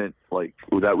anything we can, like,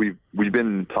 that we've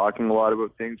been talking a lot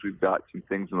about things. We've got some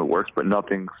things in the works, but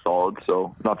nothing solid.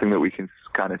 So nothing that we can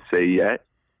kind of say yet.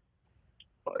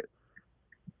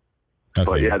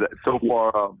 But yeah, so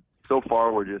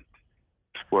far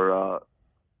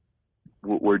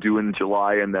we're doing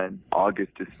July, and then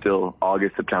August,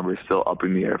 September is still up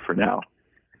in the air for now.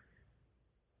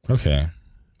 Okay.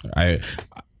 I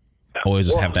always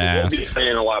just have to ask. We'll be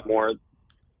playing a lot more.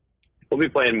 We'll be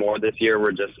playing more this year.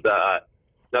 We're just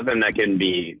nothing that can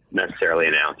be necessarily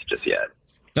announced just yet.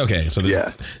 Okay, so there's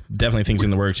definitely things in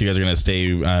the works. You guys are going to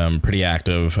stay pretty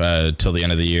active till the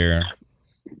end of the year.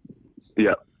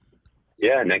 Yeah.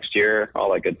 Yeah, next year,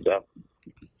 all that good stuff.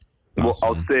 Awesome.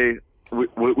 Well, I'll say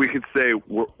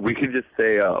we could just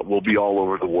say we'll be all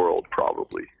over the world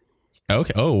probably.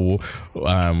 Okay. Oh,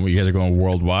 you guys are going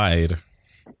worldwide.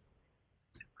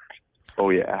 Oh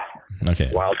yeah. Okay.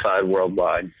 Wild Side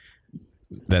Worldwide.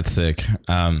 That's sick.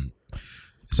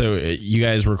 So you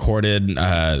guys recorded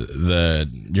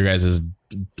your guys'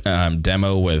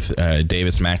 demo with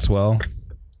Davis Maxwell.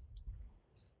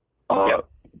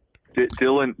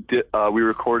 Dylan, we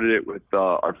recorded it with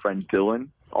our friend Dylan.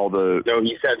 No,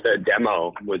 you said the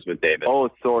demo was with Davis. Oh,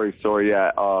 sorry.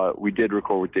 Yeah, we did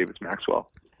record with Davis Maxwell.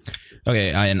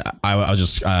 Okay, and I was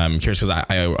just curious because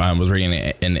I was reading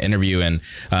an interview, and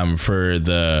for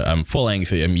the full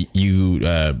length, you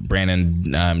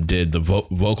Brandon did the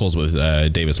vocals with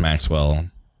Davis Maxwell.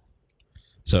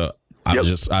 So I was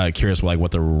just curious, like,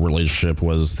 what the relationship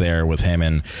was there with him,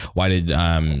 and why did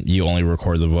you only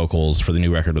record the vocals for the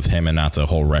new record with him and not the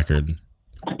whole record?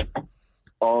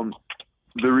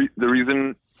 The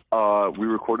reason we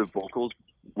recorded vocals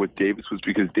with Davis was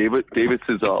because Davis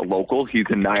is local. He's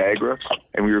in Niagara,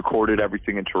 and we recorded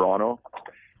everything in Toronto.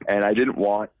 And I didn't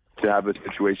want to have a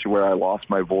situation where I lost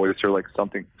my voice or like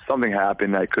something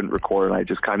happened, I couldn't record, and I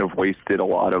just kind of wasted a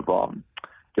lot of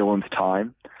Dylan's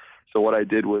time. So what I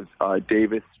did was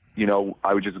Davis,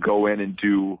 I would just go in and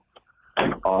do.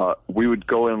 We would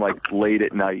go in like late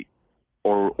at night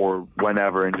or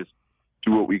whenever, and just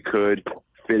do what we could,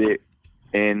 fit it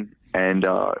in, and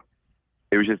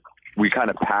it was just. We kind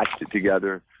of patched it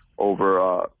together over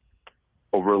a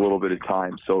little bit of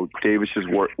time. So Davis just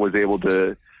was able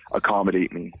to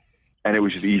accommodate me, and it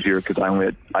was just easier because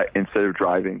instead of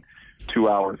driving 2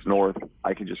 hours north,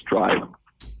 I can just drive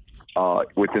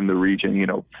within the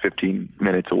region, 15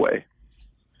 minutes away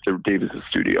to Davis's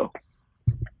studio.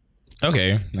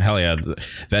 Okay, hell yeah,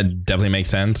 that definitely makes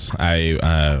sense.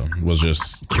 I was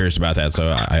just curious about that, so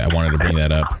I wanted to bring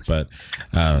that up. But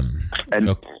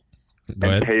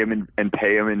pay him in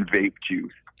vape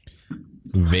juice.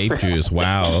 Vape juice.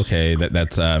 Wow. Okay,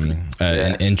 that's an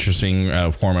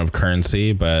interesting form of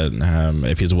currency, but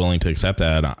if he's willing to accept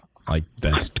that, like,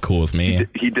 that's cool with me.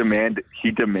 He demanded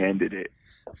it.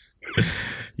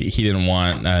 He didn't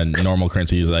want normal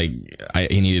currency. He's like,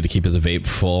 he needed to keep his vape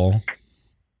full.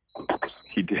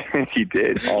 He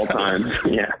did all times.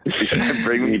 Yeah.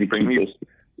 bring me vape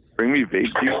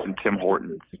juice and Tim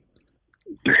Hortons.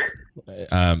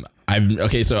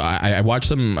 So I watch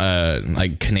some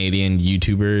like Canadian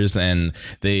YouTubers, and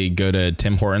they go to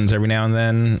Tim Hortons every now and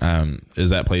then. Is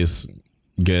that place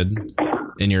good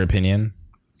in your opinion?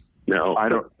 No, I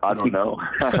don't know.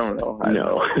 I don't know.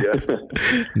 No.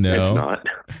 No, it's not.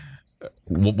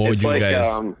 What would you guys?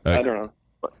 I don't know.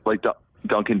 Like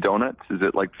Dunkin' Donuts? Is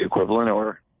it like the equivalent,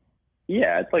 or?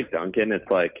 Yeah, it's like Dunkin'. It's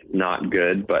like not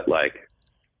good, but like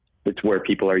it's where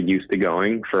people are used to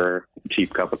going for a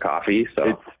cheap cup of coffee.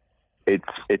 So it's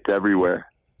everywhere.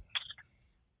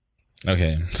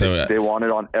 Okay, so they want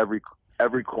it on every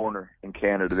corner in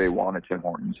Canada. They want a Tim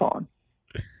Hortons on.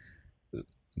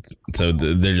 So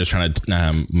they're just trying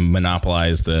to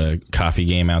monopolize the coffee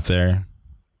game out there.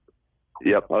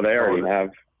 Yep. Oh, they already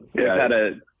have. Yeah.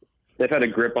 They've had a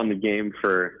grip on the game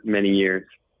for many years.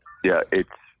 Yeah, it's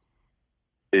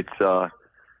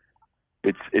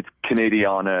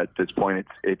Canadiana at this point.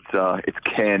 It's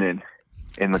canon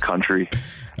in the country,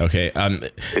 Okay.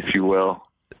 if you will.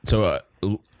 So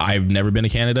I've never been to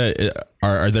Canada.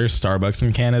 Are there Starbucks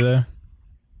in Canada?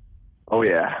 Oh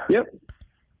yeah. Yep.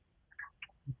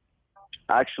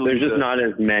 Actually, There's just not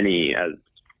as many as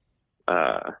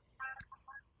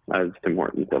Tim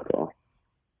Hortons. That's all.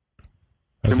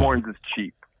 Tim Okay. Hortons is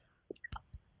cheap.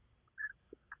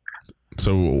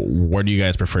 So where do you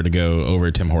guys prefer to go over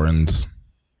Tim Hortons?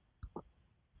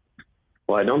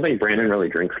 Well, I don't think Brandon really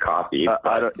drinks coffee.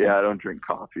 I don't drink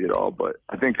coffee at all, but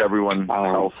I think everyone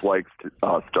else likes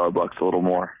Starbucks a little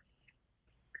more.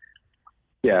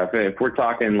 Yeah, if we're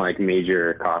talking like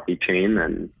major coffee chain,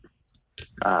 then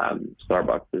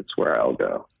Starbucks is where I'll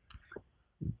go.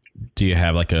 Do you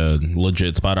have like a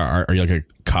legit spot? Are you like a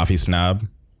coffee snob?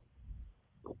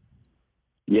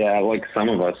 Yeah, like some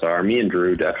of us are. Me and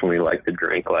Drew definitely like to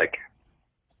drink like,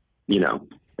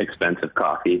 expensive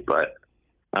coffee, but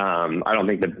I don't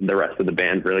think the rest of the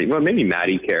band really. Well, maybe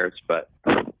Maddie cares, but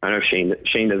I know Shane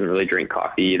doesn't really drink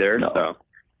coffee either. No. So,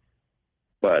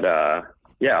 but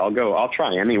yeah, I'll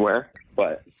try anywhere,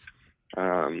 but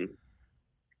there's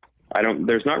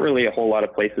not really a whole lot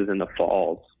of places in the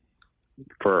falls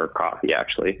for coffee.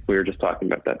 Actually, we were just talking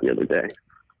about that the other day.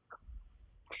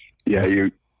 Yeah,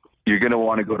 you're gonna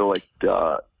want to go to like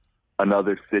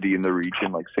another city in the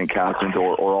region, like St. Catharines,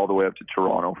 or all the way up to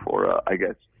Toronto for I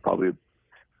guess probably if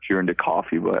you're into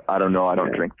coffee. But I don't know. I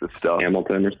don't drink this stuff.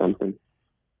 Hamilton or something.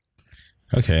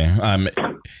 Okay.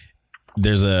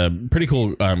 There's a pretty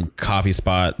cool coffee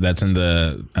spot that's in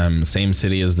the same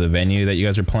city as the venue that you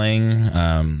guys are playing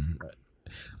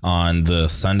on the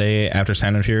Sunday after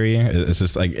Sound and Fury. It's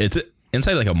just like it's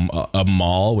inside like a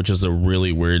mall, which is a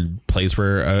really weird place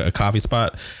for a coffee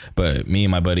spot. But me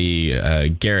and my buddy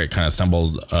Garrett kind of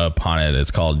stumbled upon it.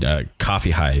 It's called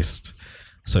Coffee Heist.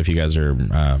 So if you guys are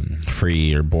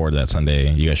free or bored that Sunday,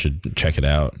 you guys should check it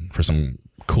out for some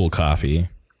cool coffee.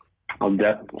 I'll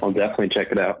definitely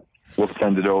check it out. We'll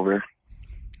send it over. All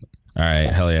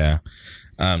right, hell yeah.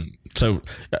 So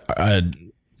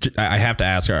I have to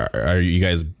ask, are you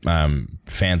guys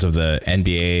fans of the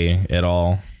NBA at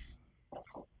all?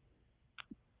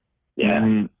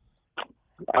 Yeah.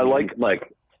 I like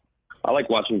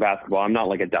watching basketball. I'm not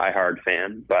like a diehard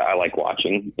fan, but I like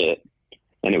watching it.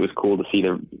 And it was cool to see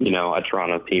a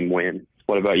Toronto team win.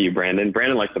 What about you, Brandon?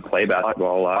 Brandon likes to play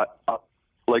basketball a lot.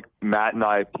 like Matt and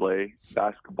I play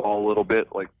basketball a little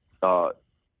bit, like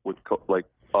with like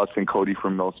us and Cody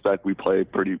from Milspec, we play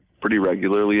pretty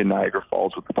regularly in Niagara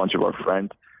Falls with a bunch of our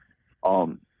friends.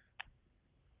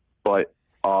 But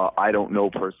I don't know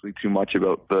personally too much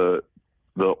about the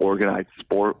organized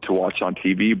sport to watch on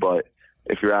TV. But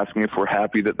if you're asking if we're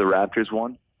happy that the Raptors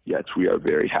won, yes, we are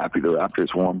very happy the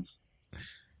Raptors won.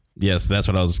 Yes, that's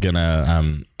what I was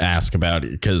gonna ask about,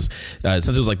 because since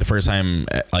it was like the first time,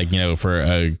 for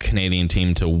a Canadian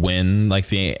team to win like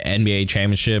the NBA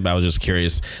championship, I was just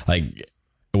curious, like,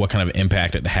 what kind of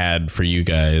impact it had for you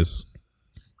guys.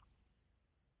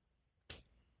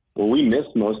 Well, we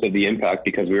missed most of the impact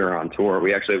because we were on tour.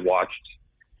 We actually watched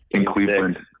In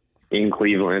Cleveland. In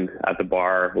Cleveland at the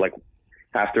bar. Like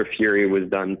after Fury was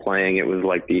done playing, it was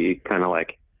like the kind of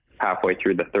like halfway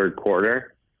through the third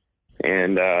quarter.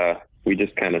 And we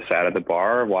just kind of sat at the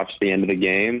bar, watched the end of the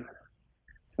game,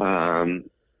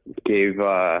 gave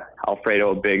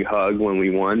Alfredo a big hug when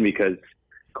we won because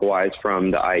Kawhi's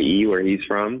from the IE where he's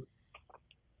from.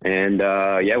 And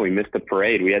we missed the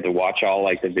parade. We had to watch all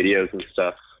like the videos and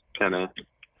stuff kind of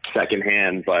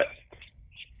secondhand. But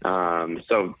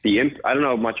so I don't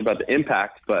know much about the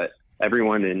impact, but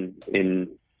everyone in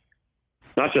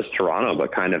not just Toronto,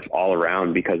 but kind of all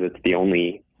around, because it's the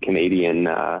only Canadian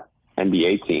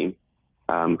NBA team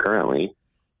currently.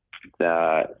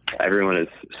 Everyone is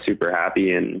super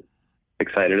happy and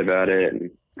excited about it and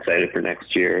excited for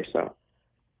next year. So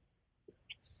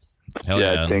Hell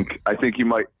yeah. I think you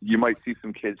might see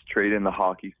some kids trade in the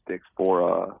hockey sticks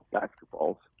for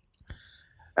basketballs.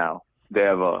 Now they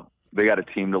got a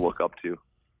team to look up to.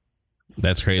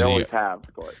 That's crazy. They always have,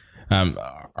 but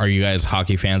are you guys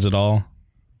hockey fans at all?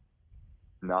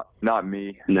 not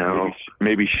me. No.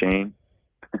 Maybe Shane.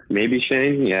 maybe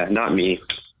Shane. Yeah, not me.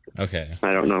 Okay.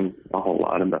 I don't know a whole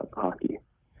lot about hockey.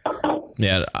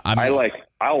 Yeah,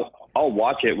 I'll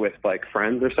watch it with like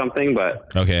friends or something,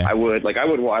 but okay. I would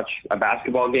watch a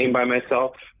basketball game by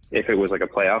myself if it was like a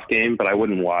playoff game, but I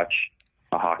wouldn't watch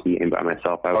a hockey game by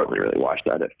myself. I wouldn't really watch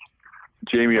that if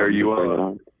Jamie, are you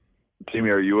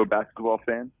a basketball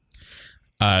fan?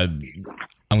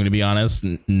 I'm going to be honest.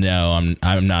 No,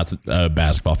 I'm not a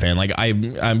basketball fan. Like I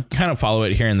kind of follow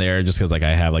it here and there just because like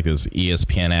I have like this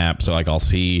ESPN app, so like I'll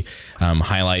see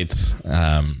highlights.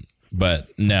 But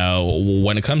no,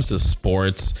 when it comes to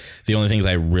sports, the only things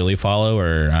I really follow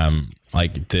are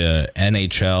like the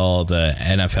NHL, the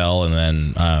NFL, and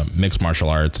then mixed martial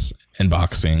arts and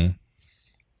boxing.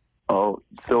 Oh,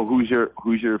 so who's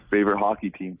your favorite hockey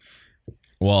team?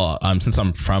 Well, since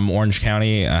I'm from Orange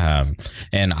County,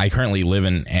 and I currently live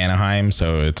in Anaheim,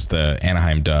 so it's the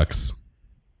Anaheim Ducks.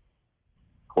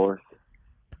 Of course.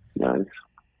 Nice.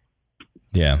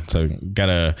 Yeah, so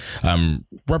gotta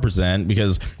represent,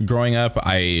 because growing up,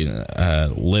 I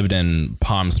lived in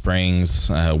Palm Springs,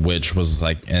 which was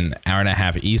like an hour and a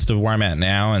half east of where I'm at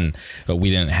now, and we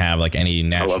didn't have like any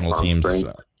national teams.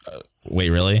 Wait,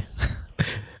 really?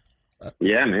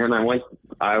 Yeah, man,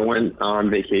 I went on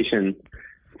vacation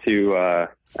to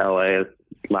LA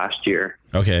last year.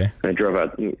 Okay. I drove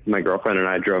out. My girlfriend and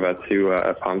I drove out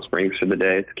to Palm Springs for the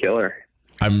day. It's killer.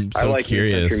 I'm so I like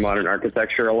curious. modern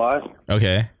architecture a lot.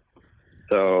 Okay.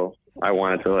 So we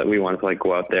wanted to like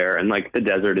go out there, and like the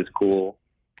desert is cool.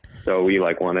 So we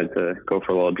like wanted to go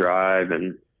for a little drive,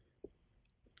 and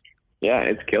yeah,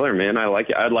 it's killer, man. I like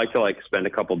it. I'd like to like spend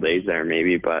a couple days there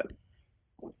maybe, but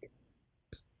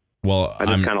well, I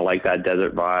just kind of like that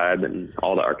desert vibe and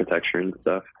all the architecture and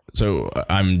stuff. So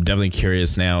I'm definitely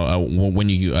curious now. When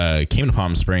you came to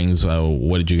Palm Springs,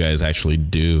 what did you guys actually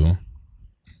do?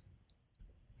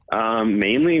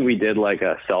 Mainly we did like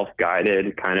a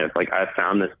self-guided kind of like, I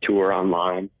found this tour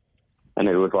online, and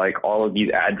it was like all of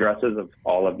these addresses of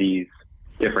all of these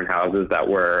different houses that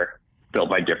were built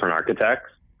by different architects.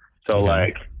 So okay.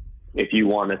 Like if you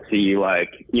want to see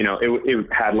like, you know, it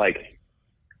had like,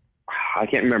 I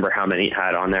can't remember how many it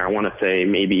had on there. I want to say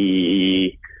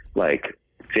maybe like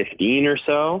 15 or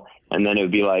so. And then it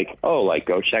would be like, oh, like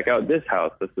go check out this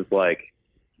house. This is like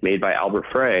made by Albert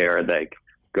Frey, or like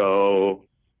go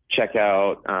check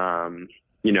out,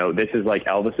 you know, this is like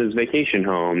Elvis's vacation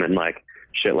home and like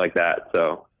shit like that.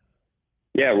 So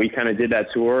yeah, we kind of did that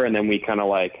tour, and then we kind of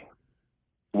like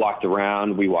walked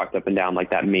around. We walked up and down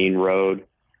like that main road,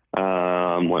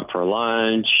 went for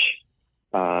lunch.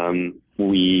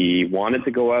 We wanted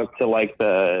to go out to like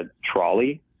the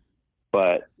trolley,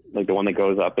 but like the one that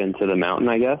goes up into the mountain,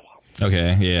 I guess.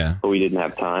 Okay. Yeah. But we didn't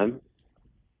have time.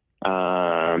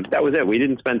 That was it. We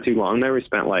didn't spend too long there. We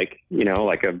spent like, you know,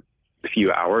 like a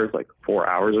few hours, like 4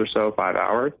 hours or so, 5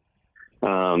 hours.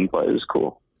 But it was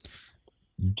cool.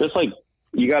 Just like,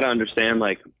 you got to understand,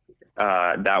 like,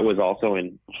 that was also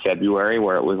in February,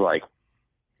 where it was like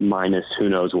minus who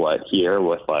knows what here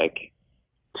with like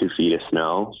 2 feet of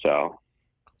snow. So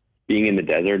being in the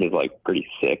desert is like pretty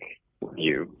sick when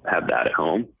you have that at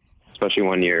home, especially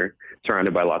when you're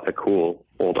surrounded by lots of cool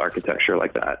old architecture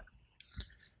like that.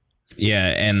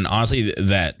 Yeah, and honestly,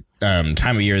 that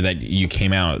time of year that you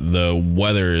came out, the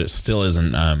weather still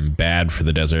isn't bad for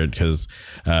the desert, because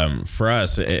for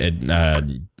us,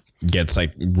 it gets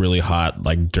like really hot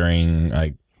like during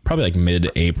like probably like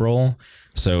mid-April.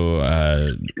 So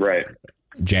right,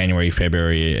 January,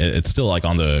 February, it's still like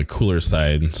on the cooler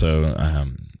side. So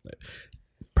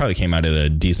probably came out at a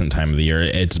decent time of the year.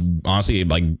 It's honestly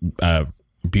like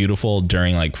beautiful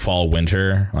during like fall,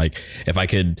 winter. Like if I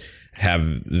could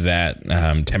have that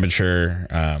temperature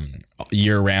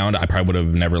year round, I probably would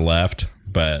have never left,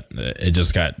 but it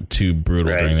just got too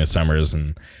brutal during the summers,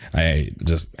 and I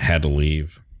just had to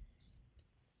leave.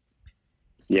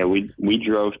 Yeah, we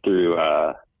drove through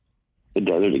the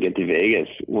desert to get to Vegas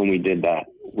when we did that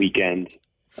weekend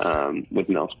with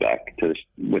Mel Speck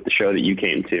with the show that you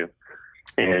came to,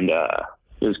 and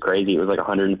it was crazy. It was like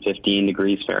 115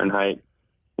 degrees Fahrenheit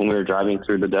when we were driving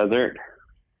through the desert.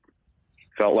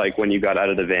 Felt like when you got out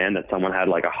of the van that someone had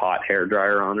like a hot hair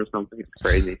dryer on or something. It's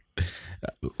crazy.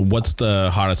 What's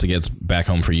the hottest it gets back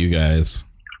home for you guys?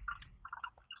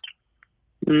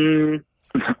 -4.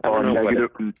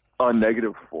 I'm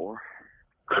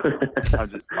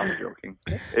joking.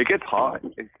 It gets hot.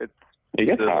 It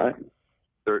gets hot.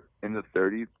 In the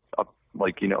 30s, up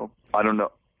like, you know, I don't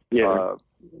know. Yeah.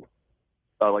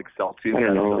 Like Celsius, I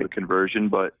don't know the conversion,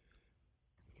 but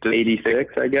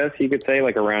 86, I guess you could say,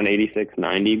 like around 86,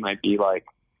 90 might be like.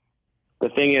 The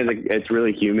thing is, it's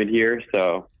really humid here,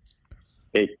 so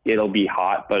it'll be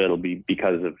hot, but it'll be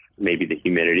because of maybe the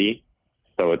humidity.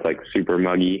 So it's like super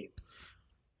muggy.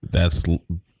 That's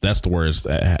the worst.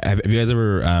 Have you guys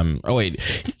ever? Oh wait,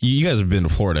 you guys have been to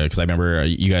Florida, because I remember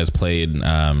you guys played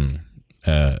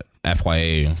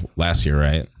FYA last year,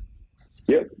 right?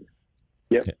 Yep.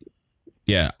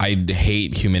 Yeah, I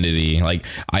hate humidity. Like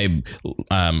I'm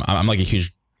like a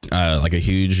huge like a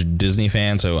huge Disney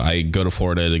fan, so I go to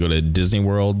Florida to go to Disney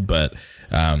World, but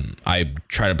I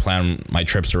try to plan my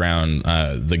trips around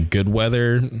the good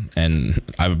weather, and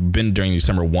I've been during the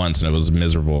summer once and it was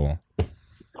miserable.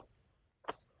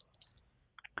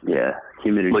 Yeah,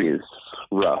 humidity is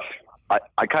rough.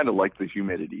 I kind of like the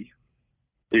humidity.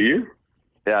 Do you?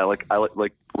 Yeah, I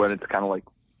like when it's kind of like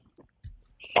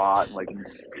hot, and like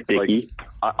Sticky.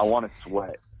 I want to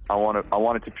sweat. I want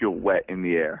it to feel wet in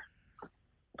the air.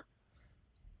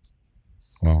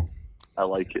 Well, I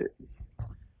like it.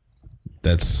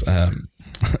 That's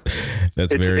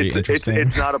that's very interesting.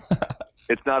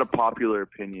 It's not a popular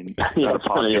opinion. Yeah, Not a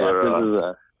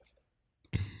popular,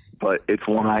 but it's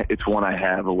one I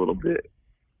have a little bit.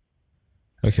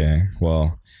 Okay,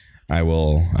 well, I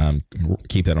will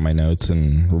keep that on my notes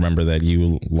and remember that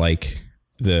you like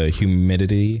the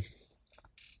humidity.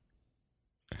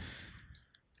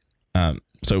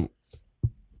 So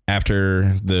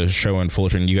after the show in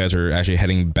Fullerton, you guys are actually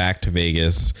heading back to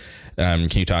Vegas. Can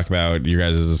you talk about your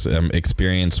guys'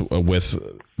 experience with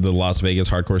the Las Vegas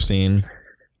hardcore scene?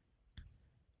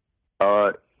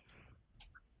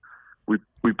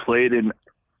 We played in.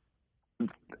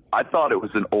 I thought it was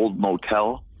an old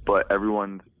motel, but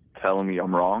everyone's telling me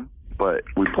I'm wrong. But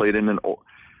we played in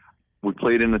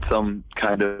some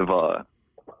kind of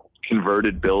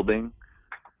converted building.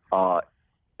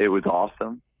 It was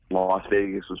awesome. Las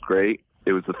Vegas was great.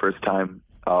 It was the first time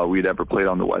we'd ever played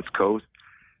on the West Coast.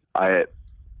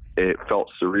 It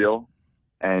felt surreal,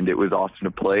 and it was awesome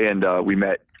to play. And we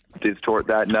met Distort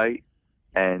that night,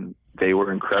 and they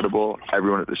were incredible.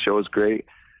 Everyone at the show was great.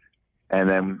 And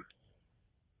then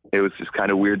it was just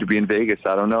kind of weird to be in Vegas.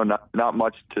 I don't know, not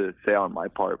much to say on my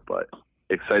part, but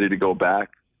excited to go back.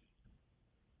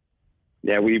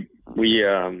 Yeah,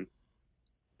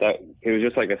 that it was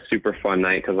just like a super fun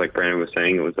night because, like Brandon was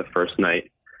saying, it was the first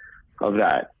night of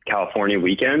that California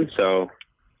weekend. So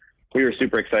we were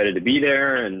super excited to be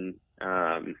there, and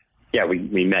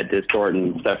we met Distort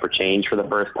and Step for Change for the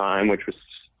first time, which was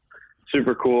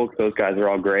super cool because those guys are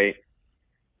all great.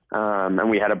 And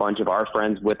we had a bunch of our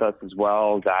friends with us as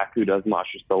well. Zach, who does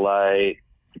Monstrous Delight,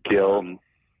 Gil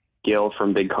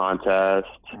from Big Contest,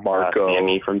 Marco,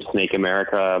 Sammy from Snake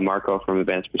America, Marco from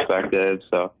Advanced Perspective.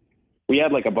 So we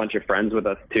had like a bunch of friends with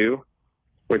us too,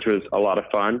 which was a lot of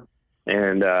fun.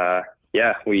 And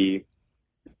we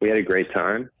had a great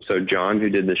time. So John, who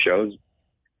did the shows,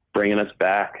 bringing us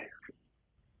back.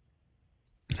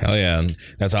 Hell yeah,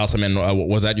 that's awesome. And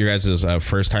was that your guys'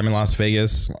 first time in Las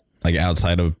Vegas, like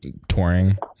outside of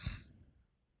touring?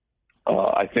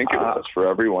 I think it was for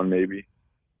everyone, maybe.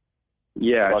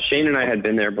 Yeah, Shane and I had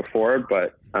been there before,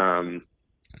 but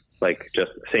like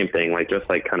just same thing, like just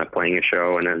like kind of playing a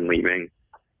show and then leaving.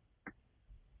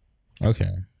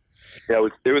 Okay. Yeah,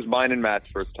 it was mine and Matt's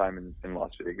first time in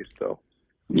Las Vegas, so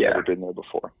never been there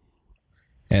before.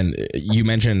 And you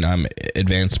mentioned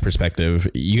Advanced Perspective.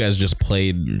 You guys just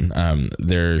played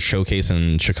their showcase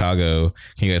in Chicago.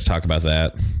 Can you guys talk about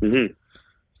that? Mm-hmm.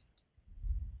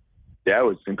 Yeah, it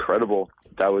was incredible.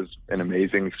 That was an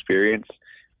amazing experience.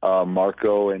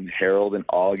 Marco and Harold and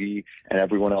Augie and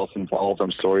everyone else involved.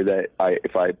 I'm sorry that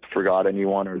if I forgot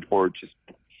anyone or just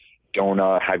don't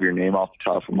have your name off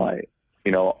the top of my,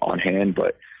 on hand,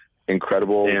 but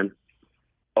incredible. Dan.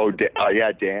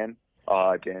 Dan.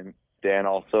 Dan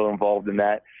also involved in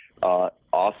that.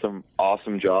 Awesome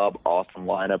job, awesome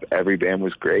lineup. Every band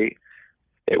was great.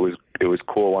 It was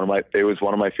cool. It was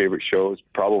one of my favorite shows,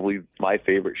 probably my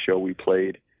favorite show we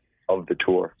played of the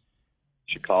tour.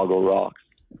 Chicago rocks.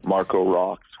 Marco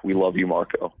rocks. We love you,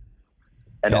 Marco.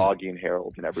 And Augie and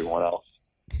Harold and everyone else.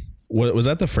 Was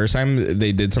that the first time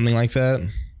they did something like that?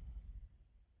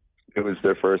 It was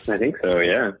their first. I think so.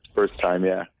 Yeah. First time.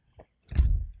 Yeah.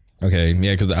 Okay,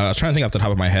 yeah, because I was trying to think off the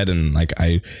top of my head, and like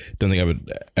I don't think I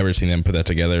would ever seen them put that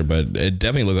together, but it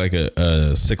definitely looked like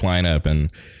a sick lineup,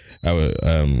 and I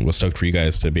was stoked for you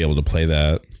guys to be able to play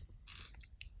that.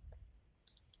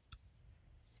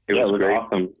 It was great.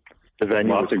 Awesome. The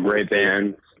venue lots of great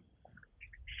bands.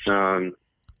 I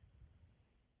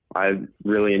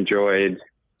really enjoyed.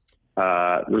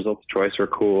 Results of Choice were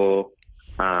cool.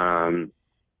 I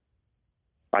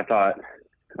thought.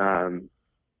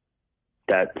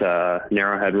 That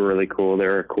Narrowhead were really cool. They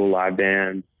were a cool live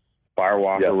band.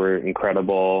 Firewalker were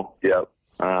incredible. Yep.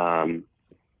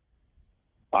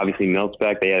 Obviously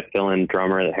Milspec, they had a fill-in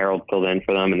drummer that Harold filled in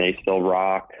for them, and they still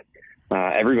rocked.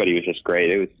 Everybody was just great.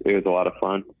 It was a lot of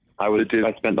fun. I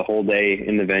spent the whole day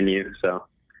in the venue, so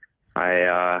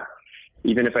I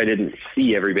even if I didn't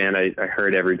see every band, I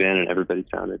heard every band, and everybody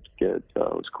sounded good, so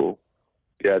it was cool.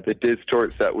 Yeah, the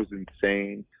Distort set was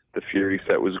insane. The Fury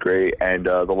set was great, and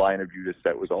the Lion of Judah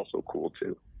set was also cool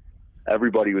too.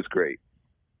 Everybody was great.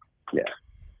 Yeah.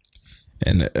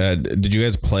 And did you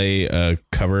guys play a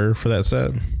cover for that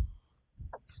set?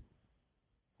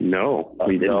 No,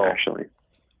 we didn't actually.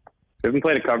 We haven't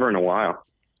played a cover in a while.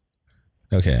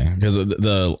 Okay, because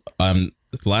the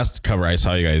last cover I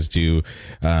saw you guys do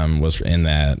was in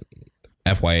that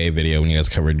FYA video when you guys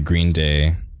covered Green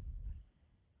Day.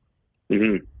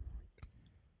 Mm-hmm.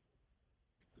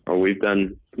 Well, we've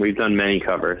done many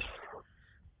covers.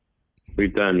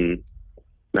 We've done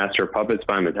Master of Puppets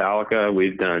by Metallica.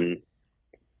 We've done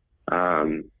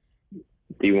Do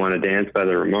You Want to Dance by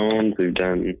the Ramones. We've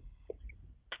done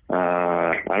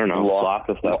I don't know, lots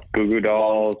of stuff. Goo Goo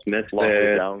Dolls, Misfits.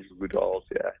 Goo Goo Dolls,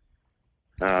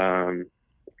 yeah.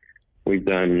 We've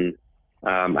done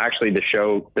actually the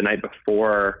show the night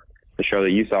before the show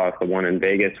that you saw, the one in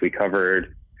Vegas. We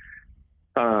covered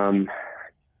kind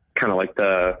of like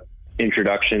the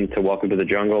introduction to Welcome to the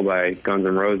Jungle by Guns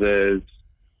N' Roses.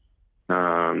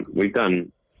 We've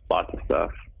done lots of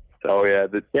stuff. So,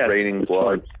 Raining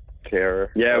Blood, Terror.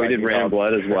 Yeah, we did Rain and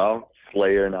Blood as well.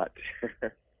 Slayer, not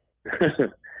Terror.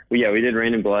 Yeah, we did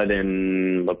Rain and Blood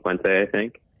in La Puente, I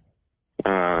think.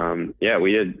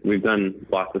 We've done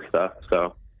lots of stuff,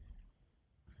 so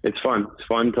it's fun. It's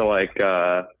fun to like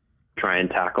try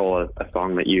and tackle a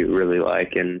song that you really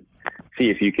like and see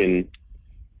if you can,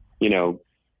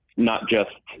 not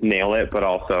just nail it, but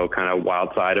also kind of wild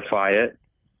sidify it.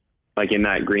 Like in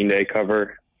that Green Day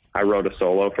cover, I wrote a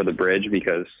solo for the bridge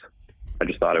because I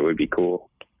just thought it would be cool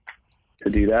to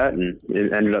do that, and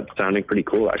it ended up sounding pretty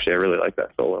cool. Actually, I really like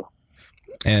that solo.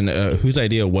 And whose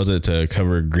idea was it to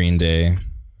cover Green Day?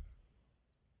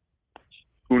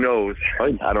 Who knows? I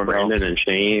don't know. Brandon and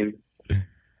Shane.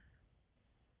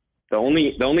 The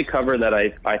only cover that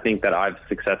I think that I've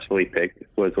successfully picked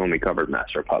was when we covered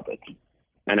Master of Puppets,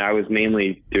 and I was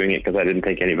mainly doing it because I didn't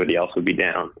think anybody else would be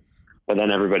down. But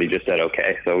then everybody just said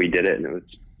okay, so we did it, and it was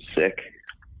sick.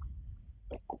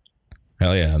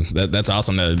 Hell yeah, that's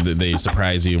awesome that they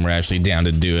surprised you and were actually down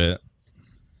to do it.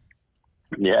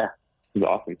 Yeah, it was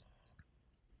awesome.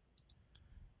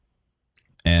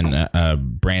 And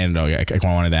Brandon, I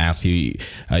wanted to ask you,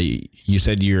 you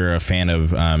said you're a fan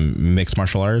of mixed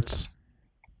martial arts?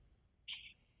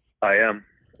 I am.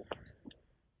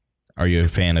 Are you a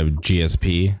fan of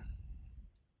GSP?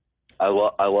 I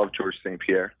love George St.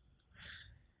 Pierre.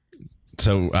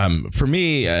 So for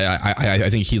me, I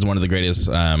think he's one of the greatest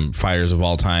fighters of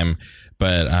all time.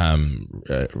 But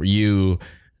you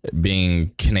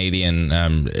being Canadian,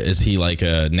 is he like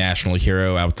a national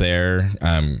hero out there?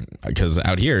 Because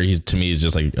out here, he's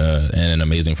just like an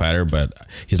amazing fighter, but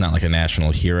he's not like a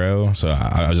national hero. So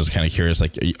I was just kind of curious,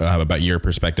 like about your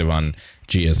perspective on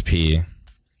GSP.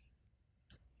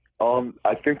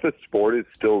 I think the sport is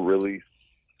still really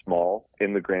small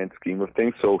in the grand scheme of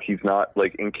things. So he's not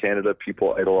like in Canada,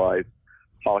 people idolize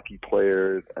hockey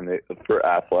players, and for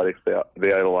athletics,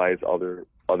 they idolize other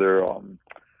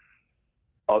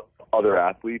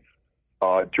athletes.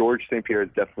 George St. Pierre is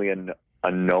definitely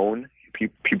a known.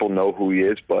 People know who he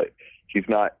is, but he's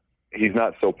not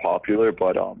so popular.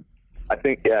 But I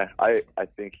think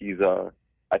he's the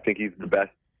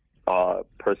best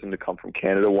person to come from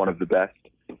Canada, one of the best.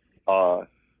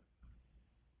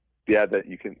 That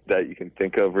you can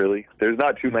think of, really. There's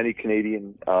not too many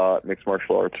Canadian mixed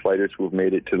martial arts fighters who have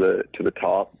made it to the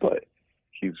top, but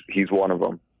he's one of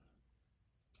them.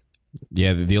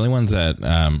 Yeah, the only ones that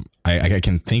I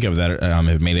can think of that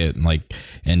have made it like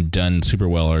and done super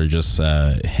well are just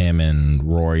him and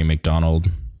Rory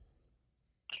McDonald.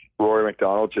 Rory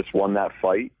McDonald just won that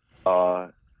fight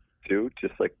too,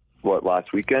 just like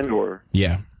last weekend or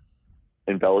in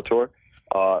Bellator.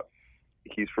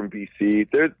 He's from BC.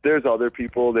 There's other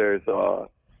people. There's a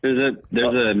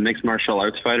mixed martial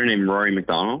arts fighter named Rory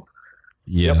McDonald.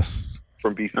 Yes,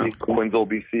 from BC, oh, cool. Quinzel,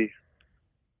 BC.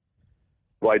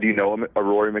 Why do you know him? A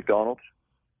Rory McDonald?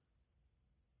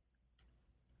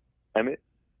 Emmett?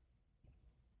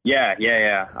 Yeah.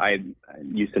 I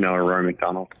used to know a Rory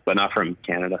McDonald, but not from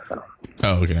Canada. So.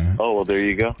 Oh, okay. Oh, well, there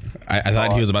you go. I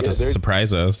thought he was about to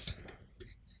surprise us.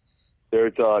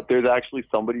 There's actually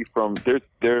somebody from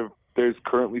there's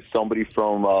currently somebody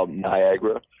from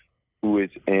Niagara who is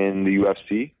in the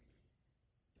UFC.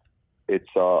 It's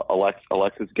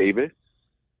Alexis Davis.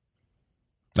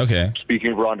 Okay.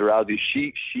 Speaking of Ronda Rousey,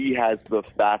 she has the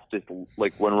fastest,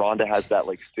 like when Ronda has that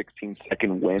like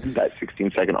 16-second win, that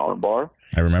 16-second armbar.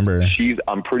 I remember.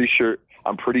 I'm pretty sure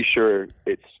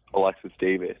it's Alexis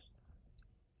Davis.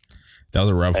 That was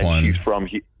a rough one. She's from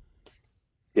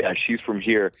she's from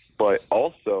here, but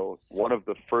also one of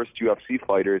the first UFC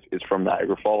fighters is from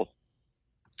Niagara Falls.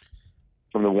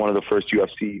 one of the first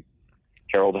UFC,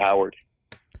 Harold Howard.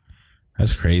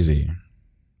 That's crazy.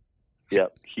 Yeah,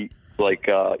 he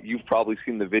you've probably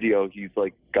seen the video. He's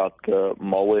like got the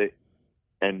mullet,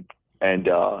 and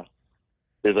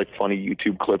there's like funny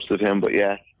YouTube clips of him. But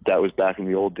yeah, that was back in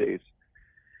the old days.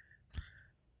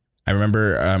 I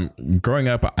remember growing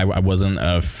up, I wasn't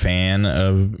a fan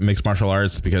of mixed martial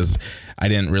arts because I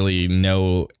didn't really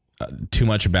know too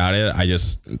much about it. I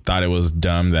just thought it was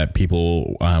dumb that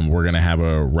people were going to have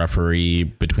a referee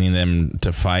between them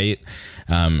to fight.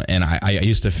 And I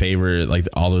used to favor like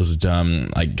all those dumb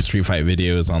like street fight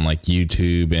videos on like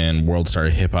YouTube and World Star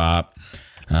Hip Hop.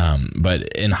 But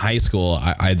in high school,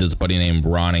 I had this buddy named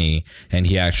Ronnie, and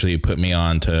he actually put me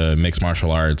on to mixed martial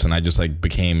arts, and I just like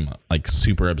became like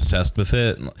super obsessed with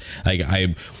it. Like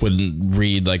I would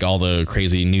read like all the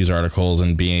crazy news articles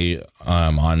and be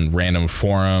on random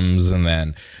forums, and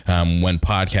then when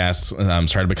podcasts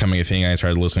started becoming a thing, I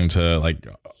started listening to like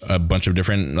a bunch of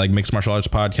different like mixed martial arts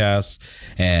podcasts,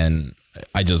 and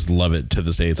I just love it to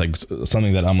this day. It's like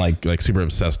something that I'm like super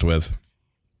obsessed with.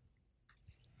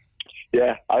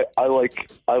 Yeah, I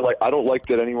don't like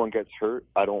that anyone gets hurt.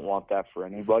 I don't want that for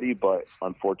anybody, but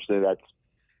unfortunately that's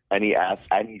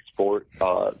any sport,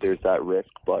 there's that risk,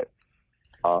 but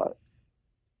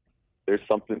there's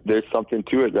something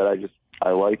to it that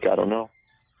I like. I don't know.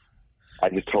 I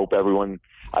just hope I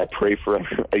pray for,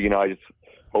 I just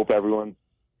hope everyone's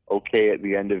okay at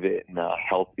the end of it and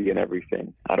healthy and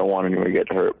everything. I don't want anyone to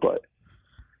get hurt, but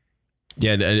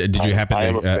yeah. Did you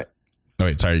happen to, oh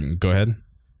wait, sorry, go ahead.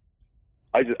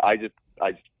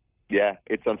 Yeah,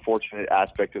 it's unfortunate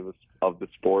aspect of the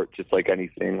sport, just like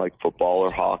anything, like football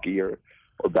or hockey or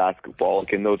basketball.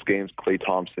 Like in those games, Klay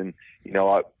Thompson,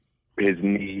 his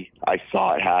knee, I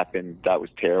saw it happen. That was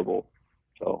terrible.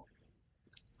 So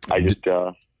I just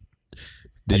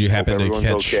did you happen to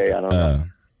catch? Okay. I don't know.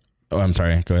 Oh, I'm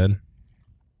sorry. Go ahead.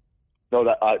 No,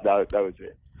 that was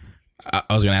it.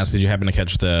 I was going to ask, did you happen to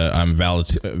catch the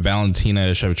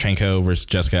Valentina Shevchenko versus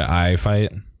Jessica Ai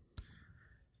fight?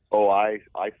 Oh, I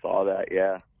saw that.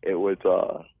 Yeah, it was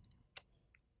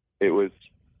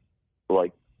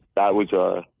like that was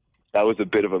a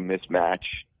bit of a mismatch.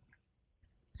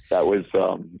 That was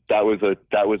a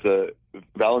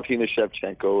Valentina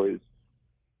Shevchenko is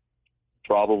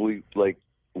probably like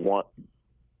one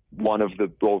of the,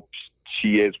 well,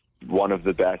 she is one of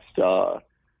the best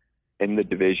in the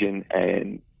division,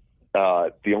 and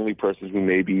the only person who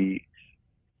maybe,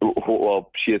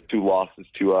 well, she has 2 losses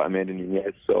to Amanda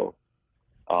Nunes. So,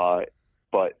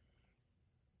 but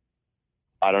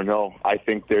I don't know. I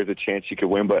think there's a chance she could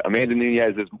win. But Amanda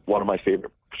Nunes is one of my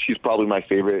favorite. She's probably my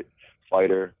favorite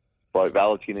fighter. But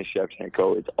Valentina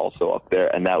Shevchenko is also up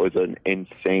there, and that was an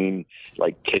insane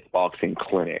like kickboxing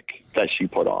clinic that she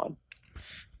put on.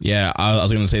 Yeah, I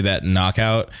was going to say that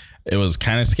knockout. It was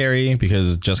kind of scary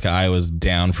because Jessica Ai was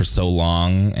down for so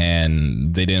long,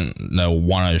 and they didn't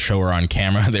want to show her on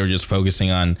camera. They were just focusing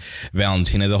on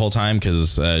Valentina the whole time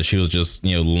because she was just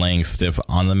laying stiff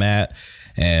on the mat.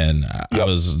 And I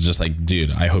was just like,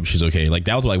 dude, I hope she's okay. Like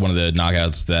that was like one of the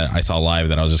knockouts that I saw live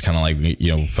that I was just kind of like,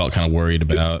 felt kind of worried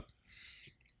about.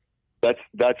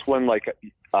 That's when like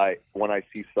when I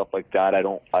see stuff like that, I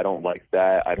don't like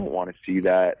that. I don't want to see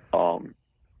that.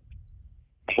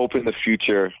 Hope in the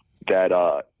future that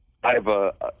I have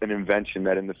an invention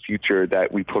that in the future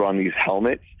that we put on these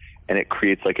helmets and it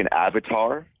creates like an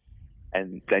avatar,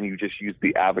 and then you just use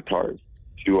the avatars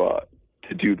to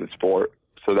do the sport,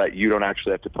 so that you don't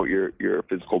actually have to put your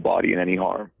physical body in any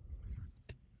harm.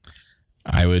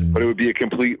 But it would be a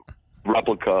complete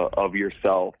replica of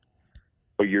yourself,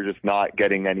 but you're just not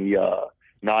getting any. Your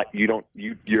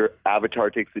avatar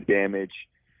takes the damage,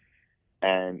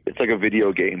 and it's like a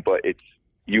video game, but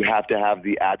you have to have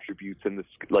the attributes and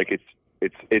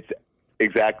it's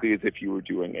exactly as if you were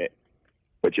doing it,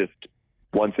 but just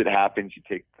once it happens, you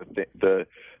take the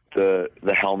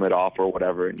helmet off or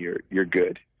whatever, and you're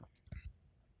good.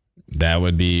 That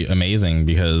would be amazing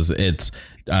because it's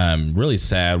really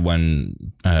sad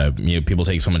when people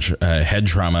take so much head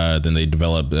trauma, then they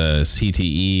develop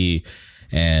CTE,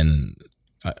 and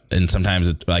sometimes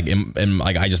it's like, and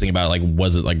like I just think about it, like,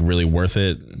 was it like really worth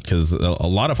it? Because a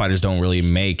lot of fighters don't really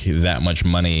make that much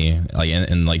money, like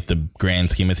in like the grand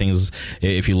scheme of things.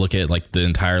 If you look at like the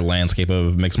entire landscape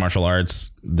of mixed martial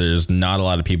arts, there's not a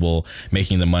lot of people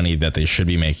making the money that they should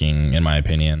be making, in my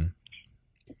opinion.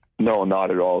 No, not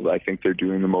at all. I think they're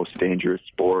doing the most dangerous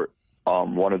sport,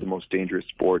 one of the most dangerous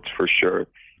sports for sure,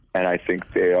 and I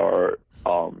think they are.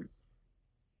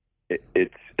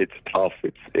 It's tough.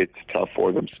 It's tough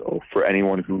for them. So for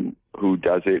anyone who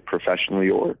does it professionally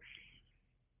or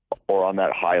on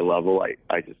that high level,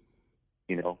 I just,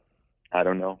 I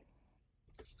don't know.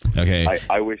 Okay.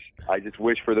 I just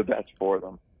wish for the best for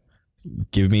them.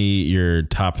 Give me your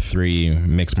top 3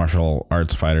 mixed martial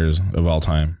arts fighters of all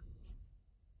time.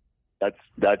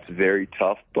 That's very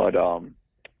tough, but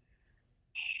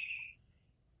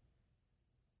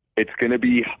it's gonna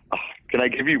be. Can I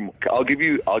give you? I'll give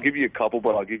you a couple,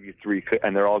 but I'll give you 3,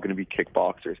 and they're all gonna be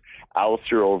kickboxers.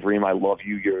 Alistair Overeem, I love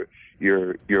you.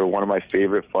 You're one of my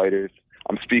favorite fighters.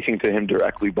 I'm speaking to him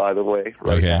directly, by the way,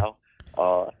 right now.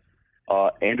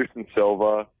 Anderson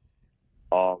Silva,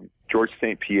 George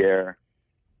St. Pierre,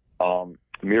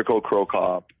 Mirko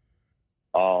Krokop,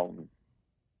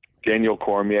 Daniel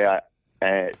Cormier,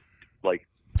 and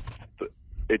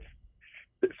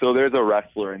so there's a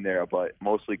wrestler in there, but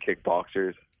mostly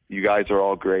kickboxers. You guys are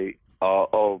all great.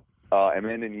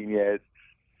 Amanda Nunes,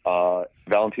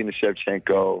 Valentina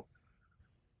Shevchenko,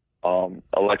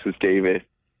 Alexis Davis.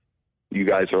 You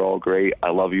guys are all great.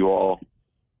 I love you all.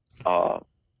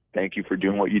 Thank you for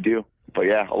doing what you do. But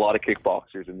yeah, a lot of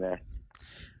kickboxers in there.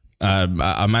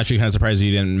 I'm actually kind of surprised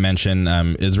you didn't mention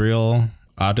Israel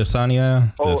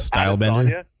Adesanya, the style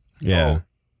bender. Yeah.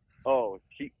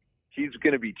 He's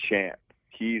gonna be champ.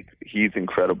 He's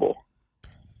incredible.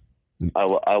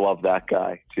 I love that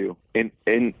guy too. In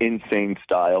insane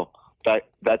style.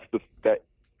 That's the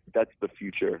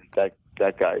future. That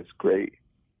guy is great.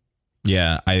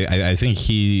 Yeah, I think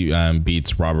he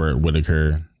beats Robert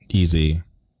Whittaker easy.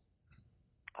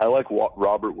 I like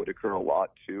Robert Whittaker a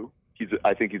lot too.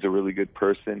 I think he's a really good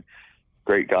person,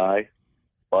 great guy,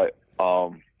 but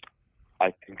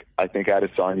I think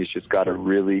Adesanya's just got a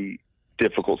really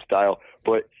difficult style.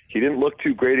 But he didn't look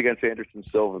too great against Anderson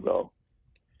Silva, though.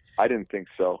 I didn't think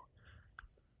so.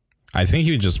 I think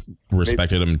he just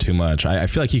respected him too much. I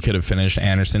feel like he could have finished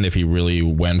Anderson if he really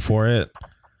went for it.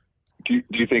 Do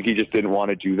you think he just didn't want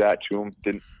to do that to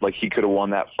him? He could have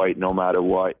won that fight no matter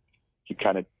what? He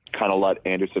kind of let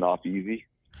Anderson off easy.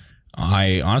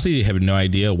 I honestly have no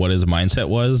idea what his mindset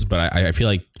was, but I feel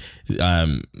like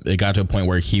it got to a point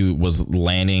where he was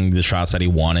landing the shots that he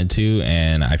wanted to,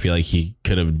 and I feel like he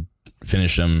could have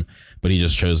finished him, but he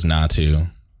just chose not to.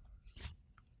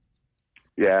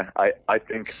 Yeah, I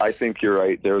think you're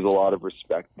right. There was a lot of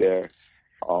respect there.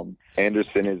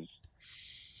 Anderson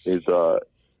is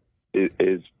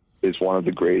one of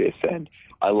the greatest, and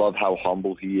I love how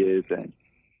humble he is, and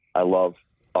I love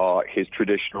his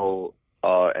traditional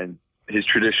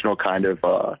kind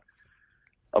of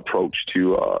approach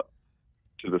to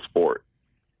the sport.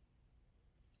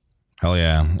 Hell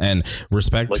yeah, and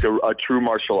respect, like a true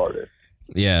martial artist.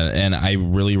 Yeah, and I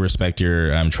really respect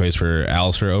your choice for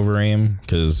Alistair Overeem,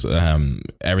 because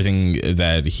everything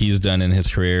that he's done in his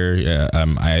career,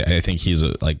 I think he's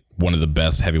like one of the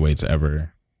best heavyweights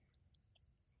ever.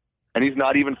 And he's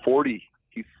not even 40;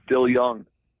 he's still young.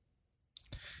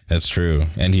 That's true,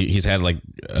 and he's had like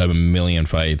a million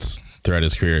fights throughout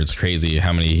his career. It's crazy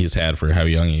how many he's had for how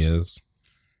young he is.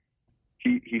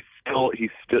 He's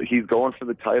going for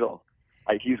the title.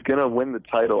 He's gonna win the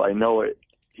title. I know it.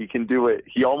 He can do it.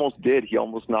 He almost did. He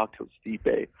almost knocked out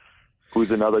Stipe,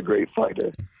 who's another great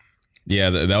fighter. Yeah,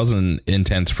 that was an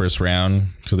intense first round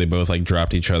because they both like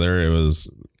dropped each other. It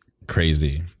was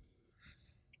crazy.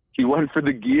 He went for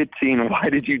the guillotine. Why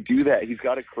did you do that? He's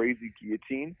got a crazy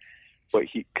guillotine, but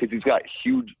he's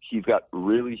got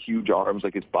really huge arms.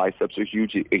 Like his biceps are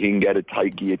huge. He can get a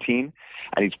tight guillotine,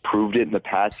 and he's proved it in the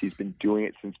past. He's been doing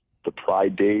it since the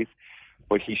Pride days,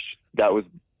 but that was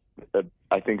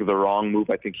I think the wrong move.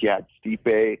 I think he had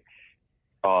Stipe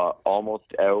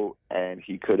almost out, and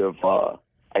he could have.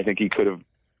 I think he could have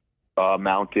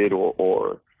mounted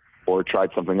or tried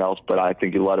something else. But I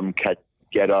think he let him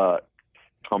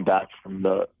come back from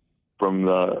the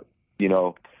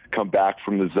come back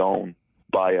from the zone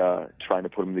by trying to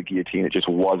put him in the guillotine. It just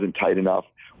wasn't tight enough.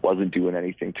 Wasn't doing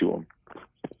anything to him.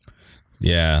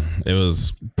 Yeah, it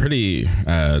was pretty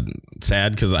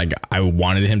sad because I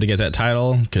wanted him to get that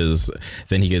title because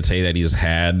then he could say that he's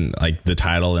had like the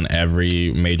title in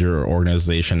every major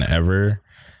organization ever.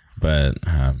 But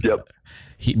yep.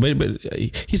 He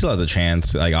still has a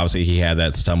chance. Like obviously he had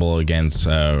that stumble against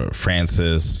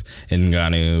Francis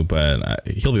Ngannou, but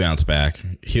he'll be bounced back.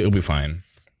 He'll be fine.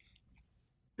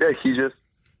 Yeah, he just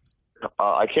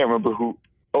I can't remember who.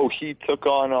 Oh, he took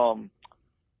on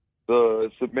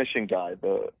the submission guy,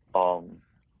 I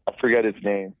forget his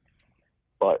name,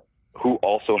 but who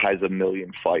also has a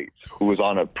million fights, who was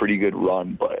on a pretty good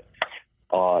run, but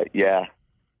yeah.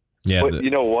 But you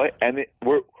know what, Emmett,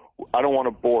 I don't want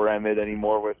to bore Emmett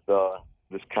anymore with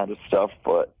this kind of stuff,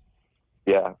 but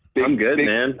yeah. I'm good,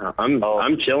 man.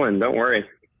 I'm chilling. Don't worry.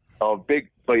 Big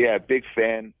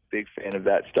fan. big fan of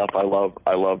that stuff. I love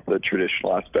the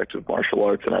traditional aspect of martial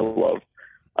arts, and I love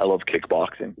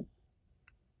kickboxing.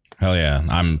 Hell yeah.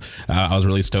 I was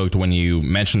really stoked when you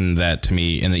mentioned that to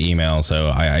me in the email. So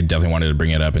I definitely wanted to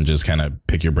bring it up and just kind of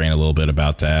pick your brain a little bit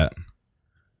about that.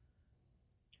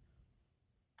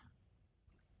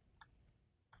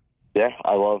 Yeah,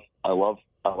 I love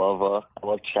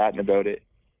chatting about it.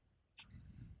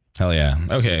 Hell yeah.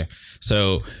 Okay.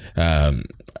 So,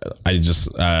 I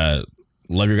just,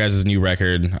 love your guys' new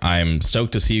record. I'm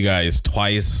stoked to see you guys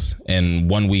twice in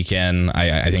one weekend.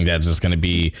 I think that's just going to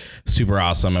be super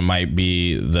awesome. It might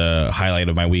be the highlight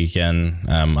of my weekend,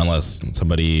 unless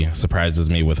somebody surprises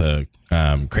me with a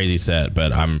crazy set.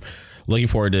 But I'm looking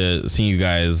forward to seeing you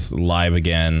guys live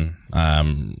again.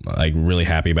 Like really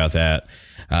happy about that.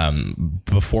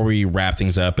 Before we wrap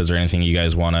things up, is there anything you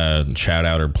guys want to shout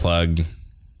out or plug?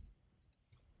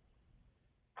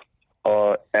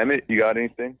 Emmett, you got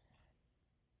anything?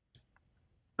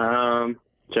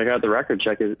 Check out the record.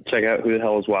 Check out Who the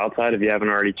Hell is Wildside if you haven't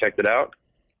already checked it out.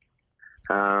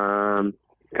 Come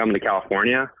to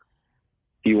California.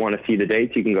 If you want to see the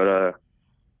dates, you can go to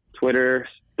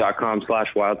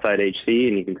twitter.com/wildsidehc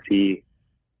and you can see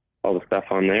all the stuff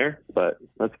on there. But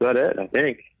that's about it, I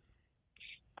think.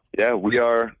 Yeah,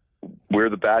 we're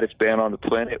the baddest band on the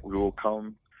planet. We will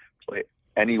come play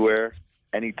anywhere,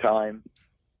 anytime.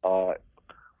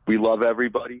 We love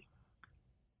everybody.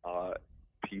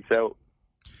 Peace out.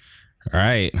 All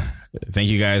right. Thank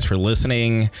you guys for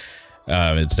listening.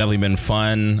 It's definitely been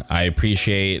fun. I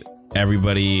appreciate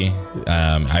everybody.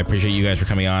 I appreciate you guys for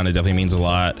coming on. It definitely means a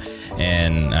lot.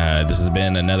 And this has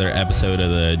been another episode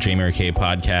of the Jamie K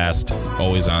podcast.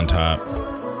 Always on top.